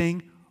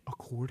anything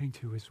according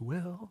to his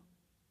will,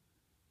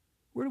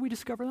 where do we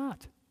discover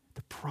that?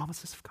 The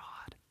promises of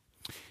God.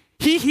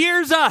 He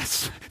hears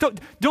us.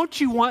 Don't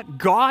you want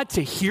God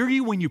to hear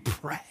you when you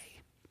pray?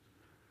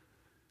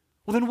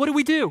 Well, then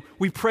what do?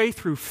 We pray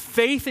through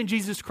faith in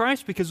Jesus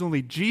Christ because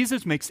only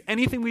Jesus makes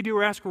anything we do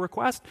or ask or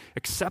request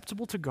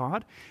acceptable to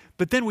God.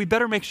 But then we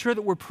better make sure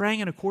that we're praying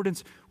in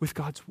accordance with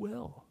God's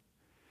will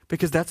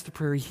because that's the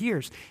prayer he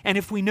hears. And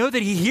if we know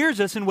that he hears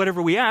us in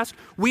whatever we ask,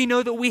 we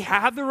know that we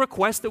have the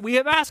request that we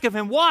have asked of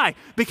him. Why?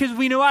 Because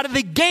we know out of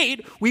the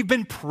gate we've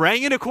been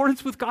praying in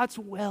accordance with God's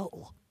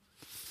will.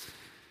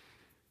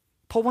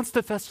 Paul wants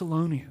the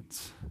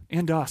Thessalonians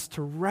and us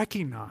to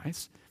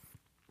recognize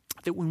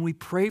that when we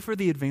pray for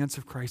the advance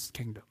of Christ's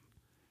kingdom,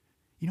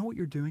 you know what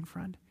you're doing,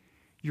 friend?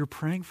 You're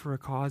praying for a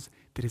cause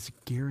that is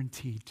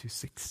guaranteed to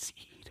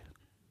succeed.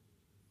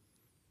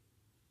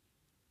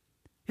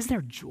 Isn't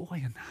there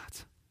joy in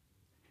that?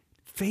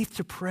 Faith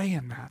to pray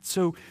in that.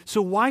 So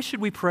why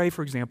should we pray,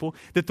 for example,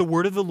 that the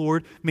word of the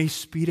Lord may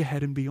speed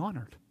ahead and be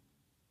honored?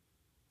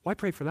 Why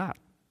pray for that?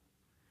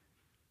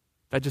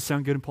 That just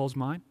sound good in Paul's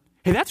mind?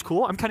 Hey, that's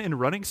cool. I'm kind of into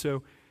running,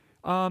 so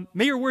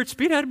may your word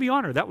speed ahead and be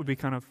honored. That would be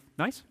kind of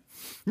nice.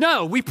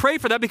 No, we pray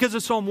for that because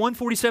of Psalm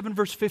 147,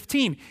 verse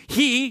 15.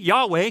 He,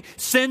 Yahweh,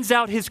 sends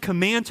out his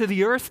command to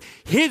the earth.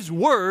 His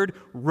word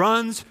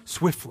runs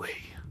swiftly.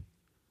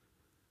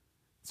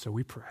 So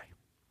we pray.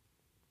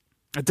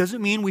 That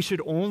doesn't mean we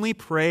should only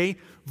pray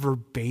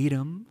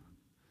verbatim.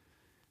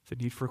 There's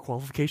a need for a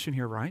qualification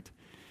here, right?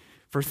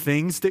 For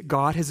things that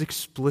God has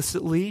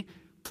explicitly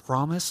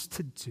promised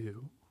to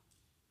do.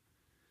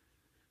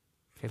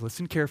 Okay,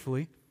 listen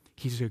carefully.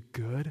 He's a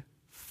good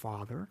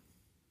Father.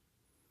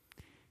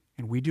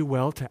 And we do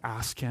well to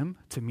ask him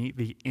to meet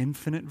the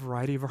infinite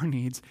variety of our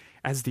needs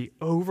as the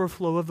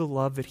overflow of the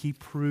love that he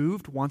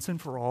proved once and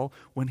for all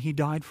when he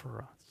died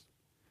for us.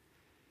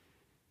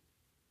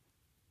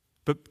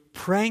 But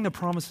praying the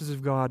promises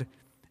of God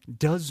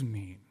does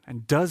mean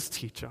and does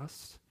teach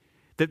us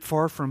that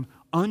far from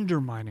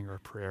undermining our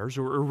prayers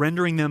or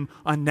rendering them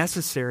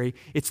unnecessary,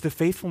 it's the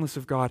faithfulness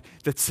of God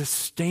that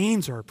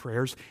sustains our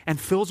prayers and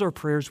fills our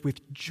prayers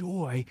with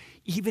joy,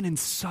 even in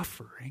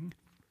suffering,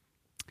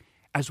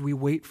 as we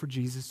wait for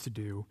Jesus to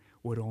do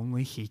what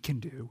only he can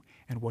do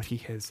and what he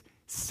has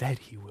said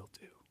he will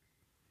do.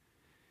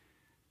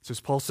 So as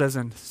Paul says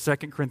in 2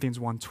 Corinthians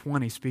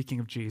 1:20,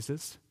 speaking of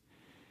Jesus,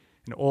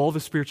 and all the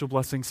spiritual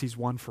blessings he's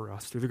won for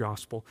us through the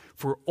gospel,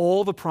 for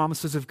all the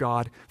promises of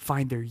God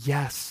find their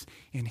yes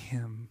in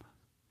him.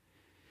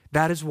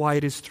 That is why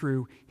it is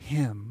through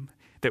him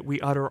that we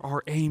utter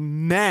our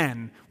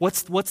amen.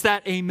 What's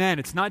that amen?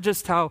 It's not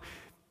just how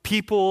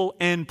people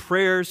end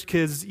prayers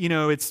because,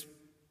 it's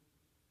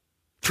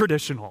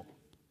traditional.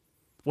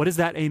 What is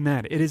that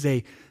amen? It is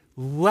a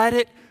let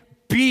it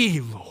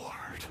be,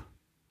 Lord.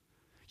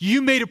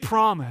 You made a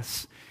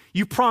promise.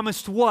 You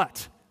promised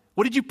what?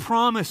 What did you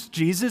promise,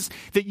 Jesus?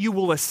 That you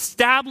will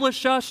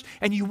establish us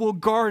and you will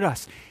guard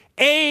us.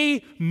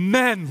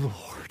 Amen,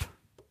 Lord.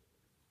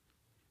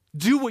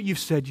 Do what you've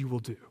said you will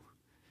do.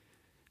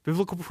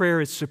 Biblical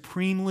prayer is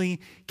supremely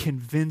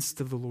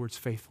convinced of the Lord's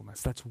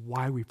faithfulness. That's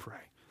why we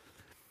pray.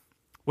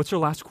 What's our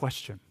last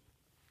question?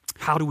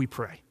 How do we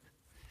pray?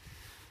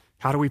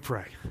 How do we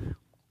pray?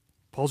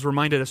 Paul's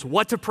reminded us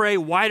what to pray,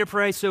 why to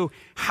pray, so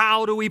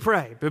how do we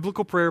pray?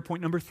 Biblical prayer,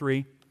 point number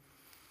 3,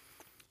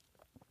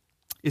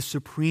 is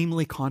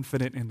supremely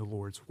confident in the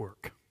Lord's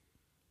work.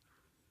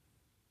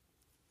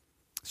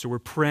 So we're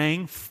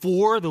praying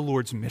for the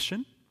Lord's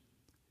mission.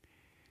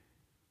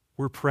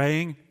 We're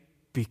praying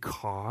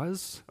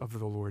because of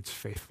the Lord's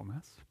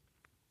faithfulness.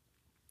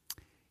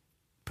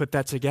 Put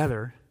that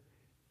together,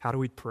 how do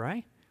we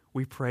pray?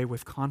 We pray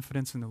with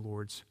confidence in the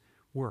Lord's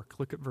work.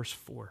 Look at verse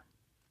 4.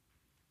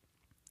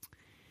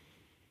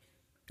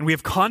 And we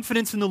have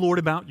confidence in the Lord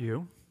about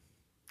you,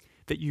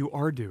 that you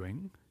are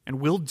doing and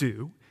will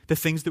do the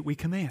things that we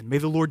command. May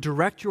the Lord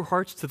direct your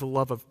hearts to the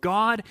love of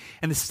God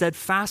and the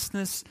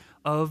steadfastness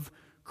of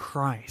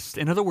Christ.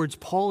 In other words,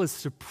 Paul is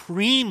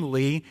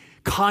supremely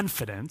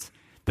confident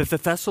that the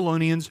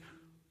Thessalonians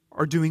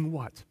are doing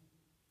what?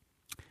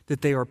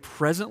 That they are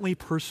presently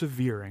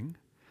persevering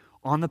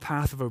on the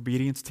path of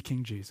obedience to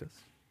King Jesus.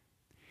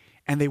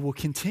 And they will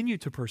continue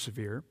to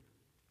persevere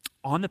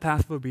on the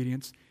path of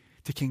obedience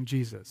to King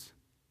Jesus.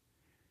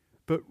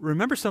 But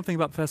remember something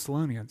about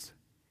Thessalonians.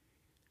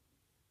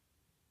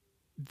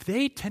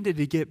 They tended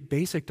to get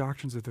basic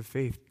doctrines of the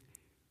faith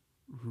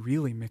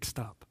really mixed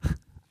up.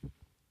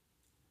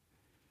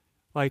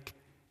 Like,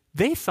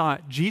 they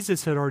thought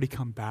Jesus had already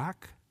come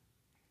back,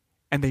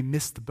 and they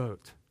missed the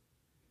boat.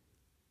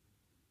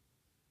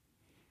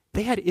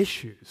 They had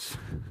issues.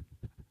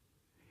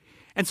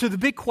 And so the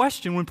big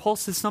question when Paul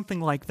says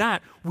something like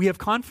that, we have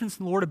confidence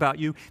in the Lord about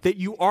you, that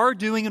you are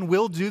doing and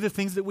will do the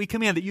things that we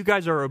command, that you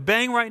guys are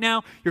obeying right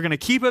now, you're going to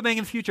keep obeying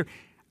in the future.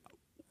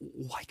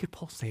 Why could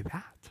Paul say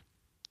that?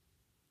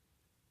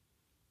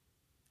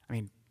 I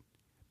mean,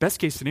 best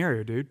case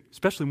scenario, dude,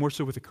 especially more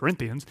so with the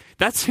Corinthians,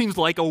 that seems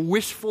like a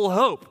wishful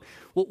hope.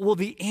 Well,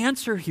 the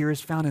answer here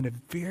is found in a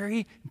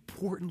very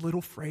important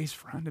little phrase,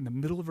 friend, in the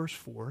middle of verse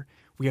 4.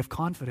 We have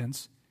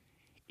confidence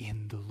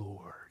in the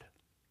Lord.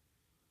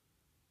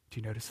 Do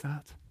you notice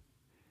that?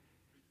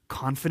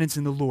 Confidence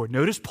in the Lord.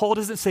 Notice Paul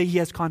doesn't say he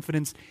has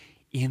confidence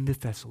in the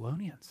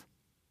Thessalonians.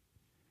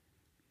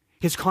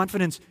 His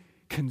confidence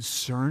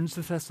concerns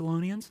the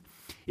Thessalonians.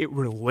 It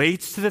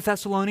relates to the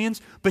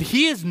Thessalonians, but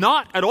he is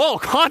not at all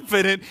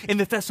confident in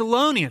the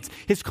Thessalonians.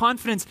 His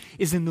confidence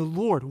is in the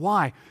Lord.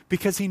 Why?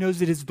 Because he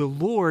knows it is the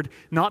Lord,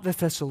 not the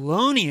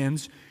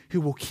Thessalonians, who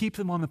will keep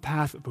them on the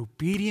path of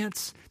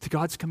obedience to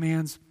God's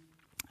commands,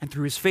 and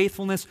through his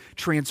faithfulness,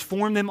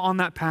 transform them on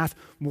that path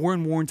more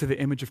and more into the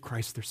image of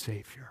Christ their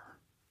Savior.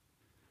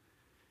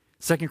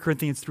 2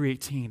 Corinthians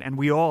 3:18, and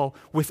we all,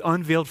 with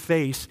unveiled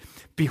face,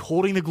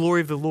 beholding the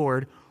glory of the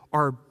Lord,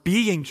 are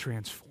being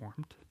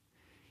transformed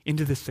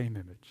into the same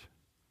image.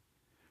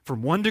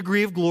 From one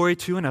degree of glory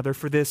to another,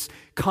 for this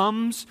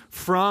comes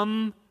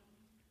from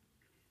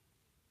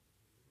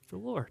the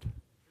Lord.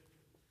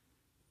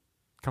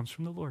 Comes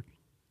from the Lord.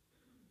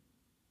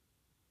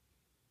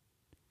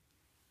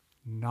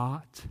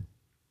 Not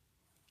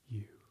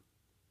you.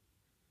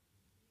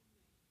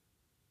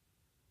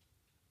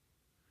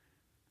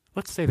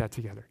 Let's say that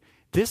together.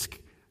 This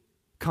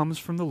comes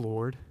from the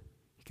Lord.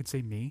 You can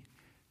say me.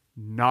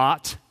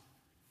 Not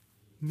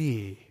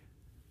me.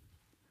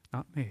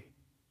 Not me.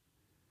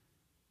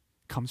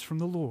 Comes from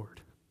the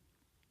Lord.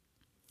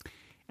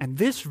 And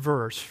this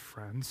verse,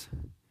 friends,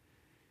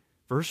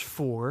 verse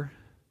 4,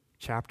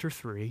 chapter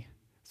 3,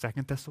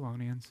 2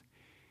 Thessalonians,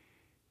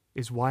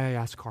 is why I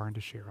asked Karen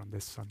to share on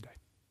this Sunday.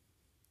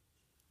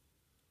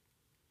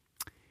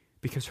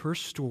 Because her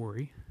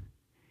story,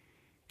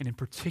 and in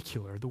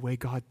particular, the way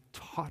God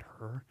taught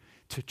her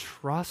to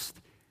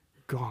trust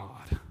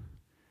God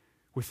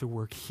with the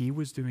work he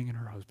was doing in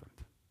her husband,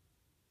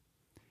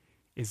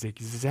 is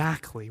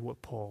exactly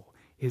what Paul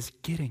is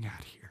getting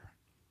at here.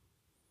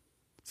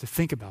 So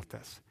think about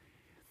this.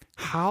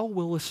 How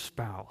will a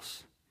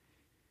spouse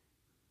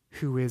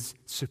who is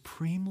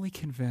supremely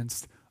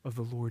convinced of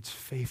the Lord's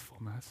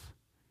faithfulness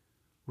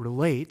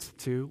relate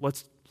to,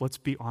 let's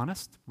be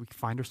honest, we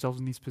find ourselves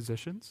in these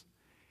positions,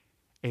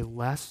 a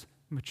less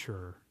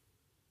mature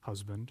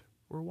husband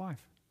or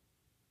wife?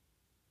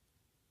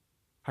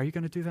 How are you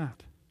going to do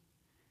that?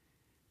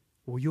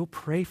 Well, you'll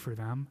pray for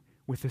them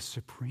with a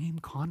supreme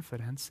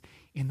confidence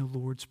in the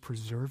Lord's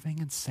preserving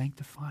and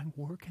sanctifying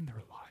work in their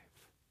life.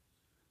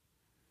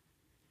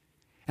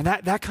 And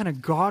that kind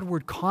of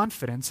Godward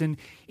confidence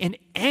in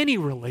any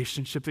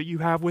relationship that you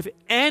have with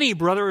any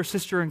brother or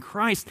sister in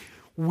Christ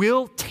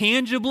will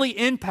tangibly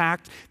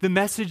impact the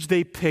message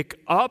they pick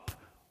up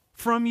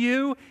from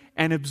you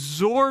and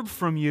absorb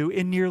from you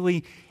in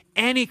nearly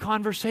any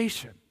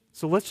conversation.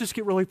 So let's just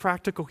get really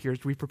practical here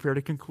as we prepare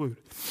to conclude.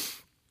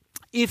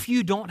 If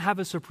you don't have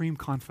a supreme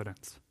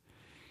confidence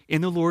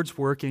in the Lord's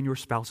work in your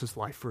spouse's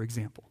life, for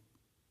example,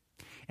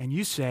 and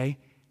you say,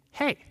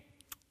 hey,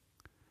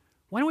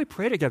 why don't we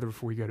pray together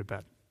before we go to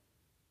bed?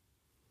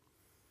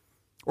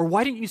 Or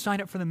why didn't you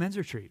sign up for the men's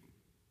retreat?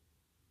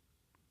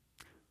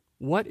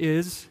 What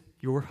is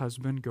your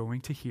husband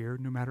going to hear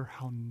no matter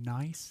how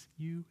nice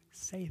you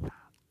say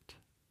that?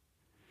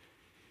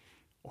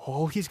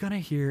 All he's going to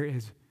hear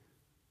is,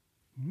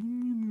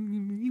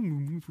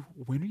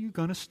 when are you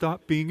going to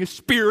stop being a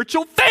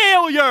spiritual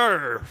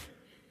failure?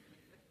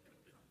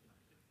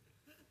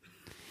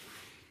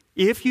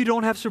 If you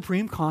don't have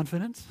supreme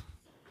confidence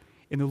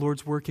in the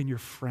Lord's work in your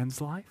friend's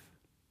life,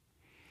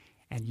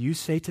 and you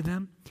say to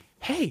them,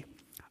 hey,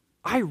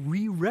 I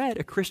reread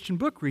a Christian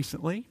book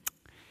recently,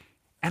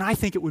 and I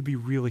think it would be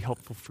really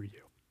helpful for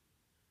you.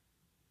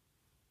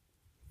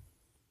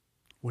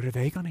 What are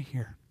they going to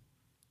hear?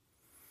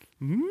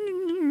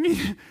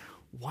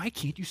 Why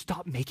can't you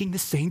stop making the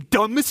same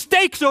dumb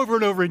mistakes over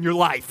and over in your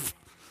life?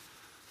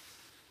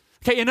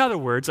 Okay, in other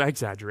words, I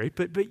exaggerate,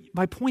 but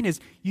my point is,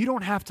 you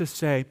don't have to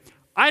say,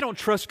 I don't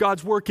trust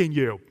God's work in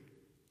you,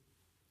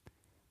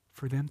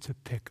 for them to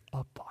pick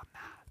up on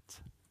that.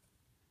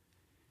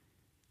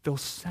 They'll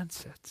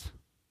sense it.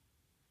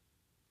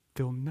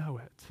 They'll know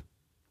it.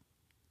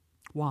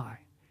 Why?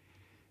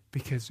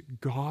 Because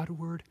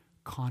Godward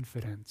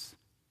confidence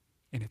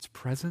in its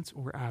presence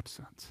or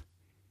absence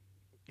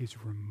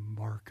is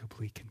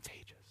remarkably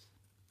contagious.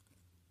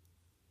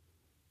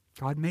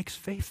 God makes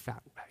faith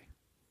that way.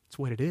 It's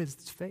what it is.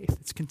 It's faith.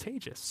 It's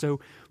contagious. So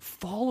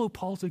follow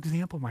Paul's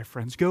example, my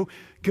friends. Go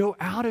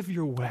out of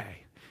your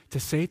way to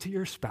say to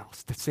your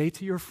spouse, to say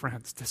to your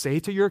friends, to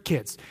say to your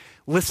kids,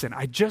 listen,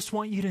 I just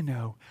want you to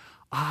know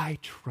I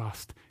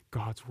trust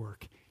God's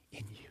work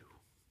in you.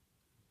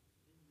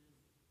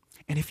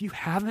 And if you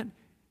haven't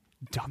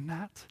done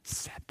that,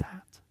 said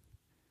that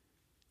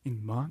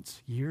in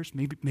months, years,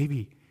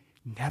 maybe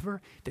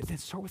never, then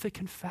start with a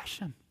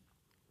confession.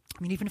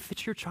 I mean, even if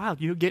it's your child,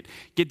 get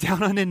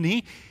down on a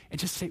knee and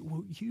just say,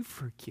 will you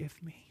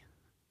forgive me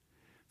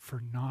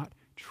for not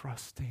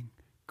trusting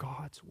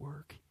God's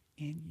work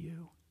in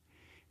you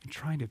and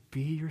trying to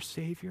be your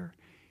Savior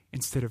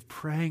instead of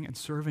praying and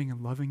serving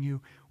and loving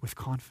you with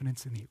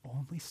confidence in the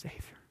only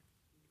Savior?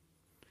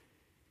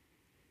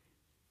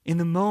 In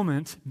the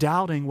moment,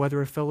 doubting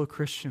whether a fellow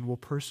Christian will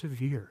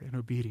persevere in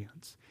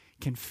obedience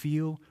can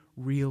feel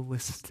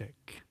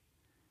realistic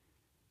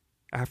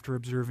after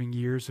observing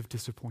years of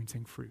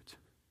disappointing fruit.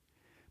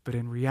 But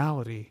in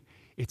reality,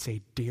 it's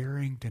a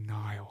daring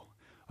denial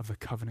of the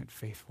covenant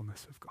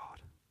faithfulness of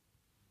God.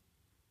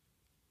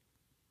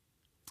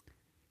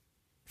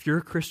 If you're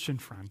a Christian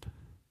friend,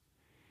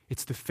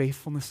 it's the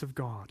faithfulness of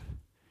God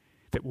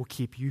that will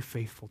keep you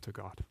faithful to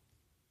God.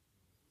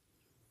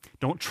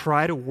 Don't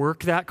try to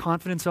work that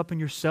confidence up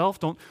in yourself.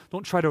 Don't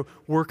try to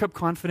work up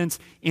confidence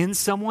in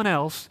someone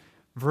else.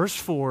 Verse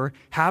 4,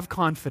 have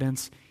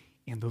confidence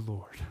in the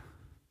Lord.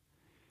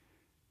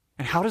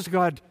 And how does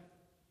God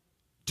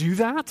do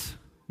that?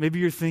 Maybe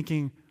you're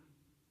thinking,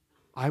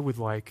 I would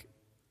like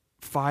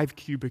 5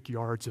 cubic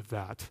yards of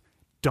that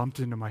dumped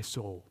into my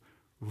soul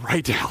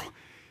right now.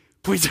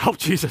 Please help,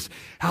 Jesus.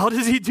 How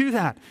does he do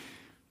that?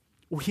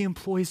 Well, he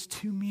employs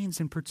 2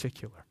 means in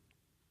particular.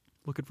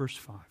 Look at verse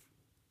 5.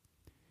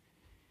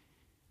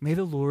 May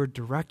the Lord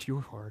direct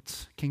your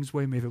hearts.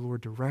 Kingsway, may the Lord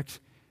direct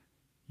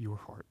your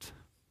heart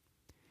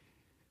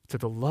to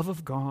the love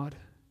of God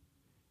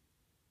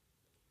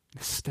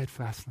and the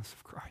steadfastness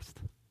of Christ.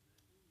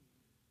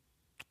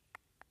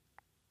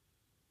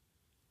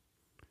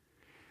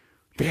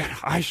 Man,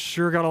 I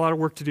sure got a lot of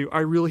work to do. I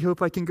really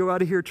hope I can go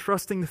out of here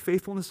trusting the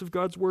faithfulness of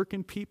God's work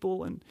in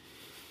people. And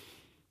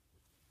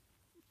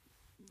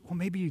well,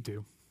 maybe you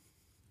do.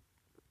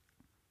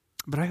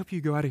 But I hope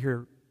you go out of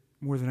here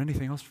more than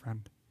anything else,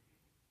 friend,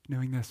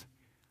 knowing this.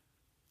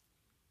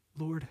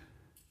 Lord,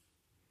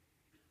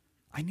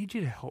 I need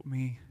you to help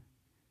me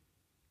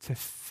to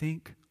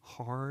think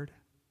hard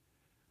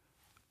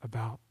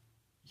about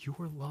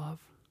your love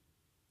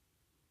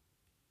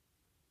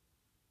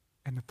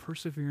and the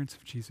perseverance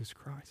of Jesus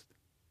Christ.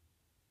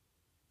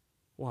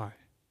 Why?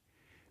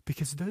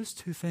 Because those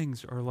 2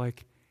 things are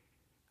like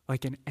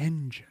an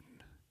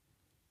engine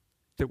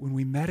that when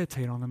we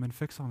meditate on them and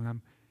fix on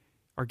them,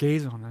 or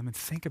gaze on them and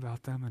think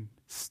about them and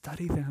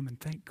study them and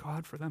thank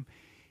God for them,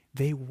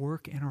 they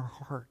work in our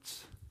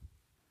hearts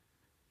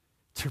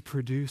to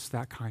produce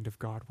that kind of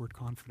Godward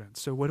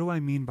confidence. So what do I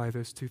mean by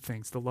those 2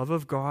 things? The love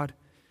of God,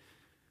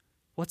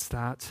 what's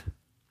that?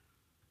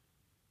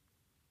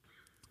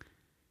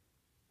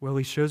 Well,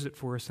 he shows it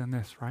for us in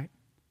this, right?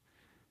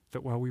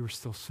 That while we were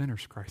still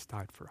sinners, Christ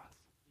died for us.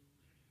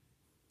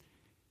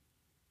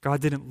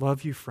 God didn't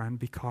love you, friend,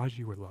 because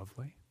you were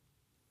lovely.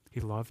 He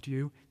loved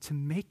you to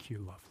make you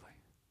lovely.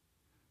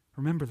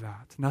 Remember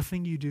that.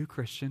 Nothing you do,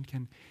 Christian,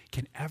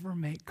 can ever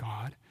make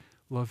God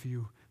love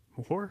you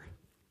more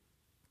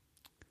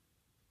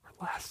or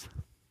less.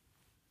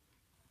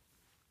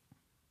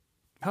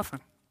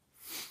 Nothing.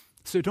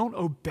 So don't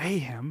obey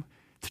him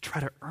to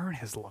try to earn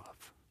his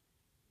love.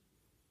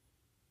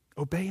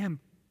 Obey him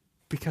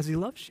because he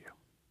loves you.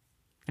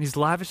 And he's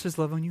lavished his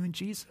love on you in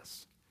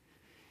Jesus.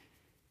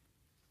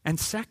 And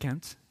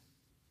second,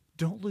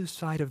 don't lose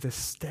sight of the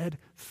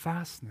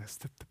steadfastness,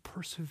 the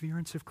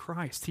perseverance of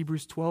Christ.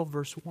 Hebrews 12,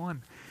 verse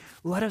 1.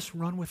 Let us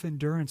run with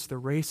endurance the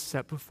race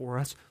set before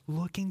us,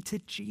 looking to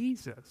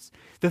Jesus,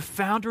 the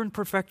founder and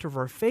perfecter of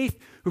our faith,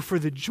 who for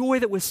the joy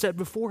that was set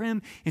before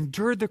him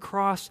endured the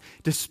cross,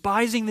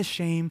 despising the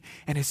shame,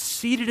 and is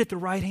seated at the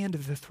right hand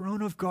of the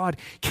throne of God.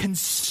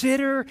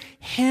 Consider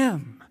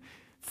him.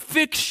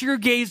 Fix your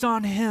gaze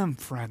on him,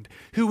 friend,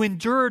 who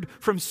endured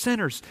from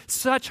sinners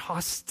such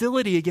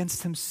hostility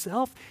against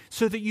himself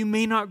so that you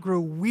may not grow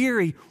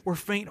weary or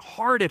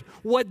faint-hearted.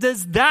 What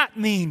does that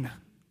mean?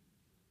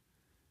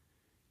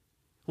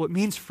 Well, it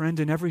means, friend,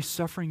 in every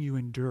suffering you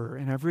endure,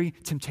 in every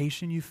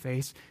temptation you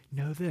face,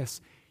 know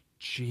this: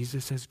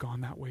 Jesus has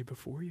gone that way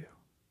before you.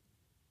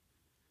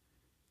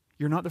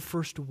 You're not the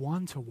first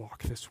one to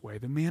walk this way.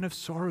 The man of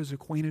sorrows,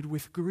 acquainted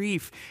with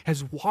grief,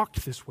 has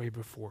walked this way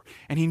before.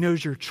 And he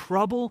knows your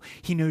trouble,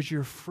 he knows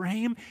your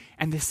frame,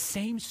 and the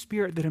same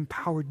Spirit that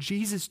empowered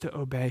Jesus to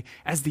obey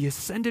as the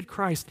ascended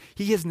Christ,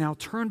 he has now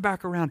turned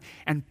back around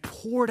and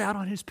poured out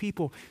on his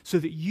people so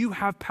that you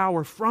have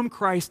power from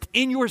Christ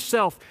in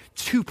yourself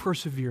to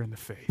persevere in the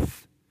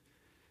faith.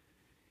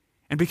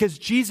 And because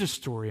Jesus'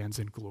 story ends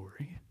in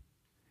glory,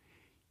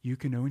 you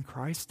can know in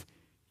Christ,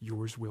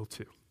 yours will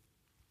too.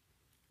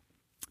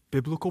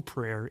 Biblical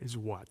prayer is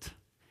what?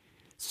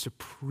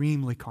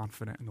 Supremely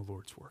confident in the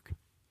Lord's work.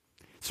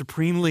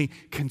 supremely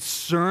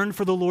concerned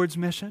for the Lord's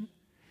mission,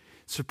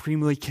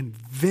 supremely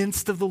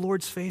convinced of the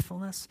Lord's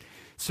faithfulness,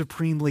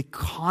 supremely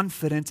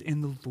confident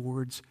in the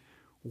Lord's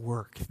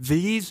work.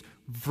 These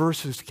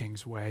verses,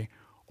 Kingsway,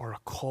 are a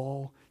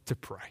call to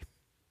pray.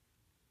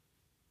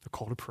 A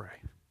call to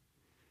pray.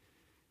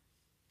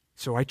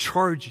 So I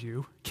charge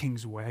you,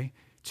 Kingsway,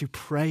 to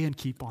pray and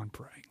keep on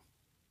praying.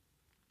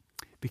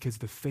 Because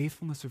the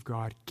faithfulness of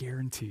God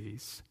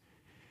guarantees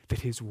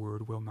that his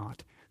word will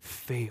not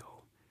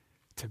fail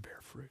to bear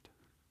fruit.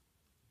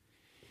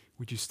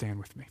 Would you stand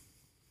with me?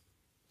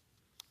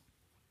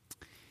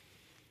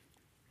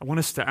 I want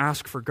us to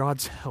ask for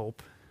God's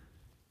help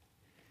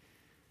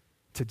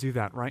to do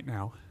that right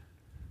now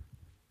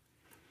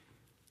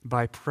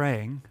by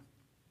praying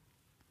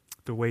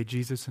the way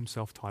Jesus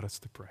himself taught us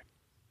to pray.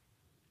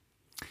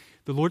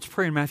 The Lord's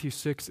Prayer in Matthew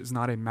 6 is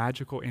not a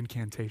magical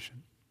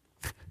incantation.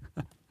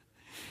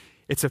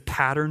 It's a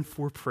pattern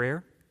for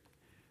prayer.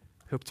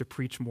 I hope to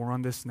preach more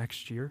on this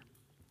next year.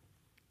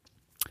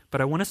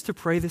 But I want us to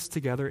pray this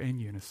together in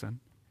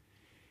unison,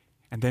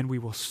 and then we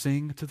will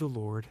sing to the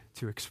Lord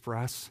to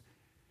express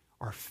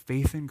our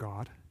faith in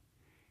God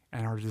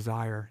and our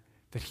desire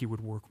that he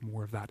would work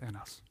more of that in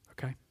us,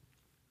 okay?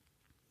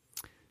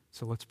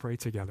 So let's pray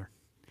together.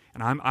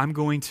 And I'm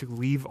going to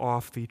leave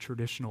off the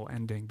traditional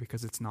ending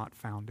because it's not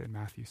found in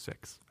Matthew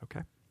 6,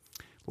 okay?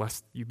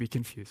 Lest you be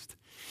confused.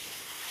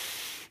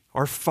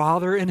 Our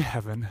Father in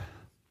heaven,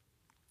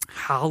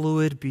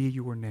 hallowed be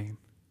your name.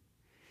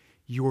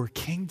 Your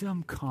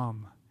kingdom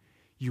come,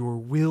 your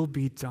will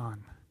be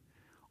done,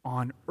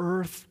 on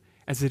earth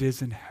as it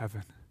is in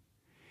heaven.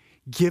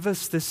 Give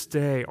us this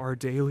day our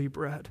daily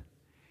bread,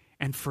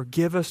 and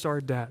forgive us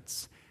our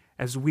debts,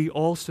 as we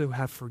also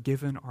have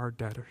forgiven our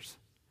debtors.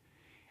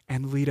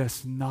 And lead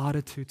us not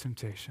into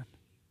temptation,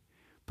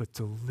 but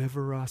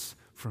deliver us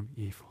from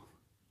evil.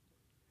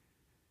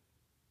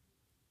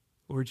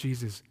 Lord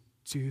Jesus,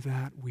 do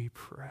that, we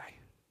pray.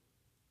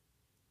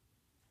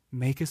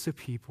 Make us a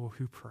people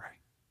who pray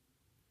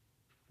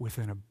with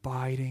an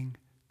abiding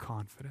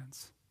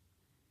confidence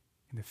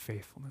in the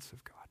faithfulness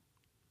of God.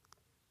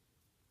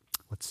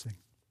 Let's sing.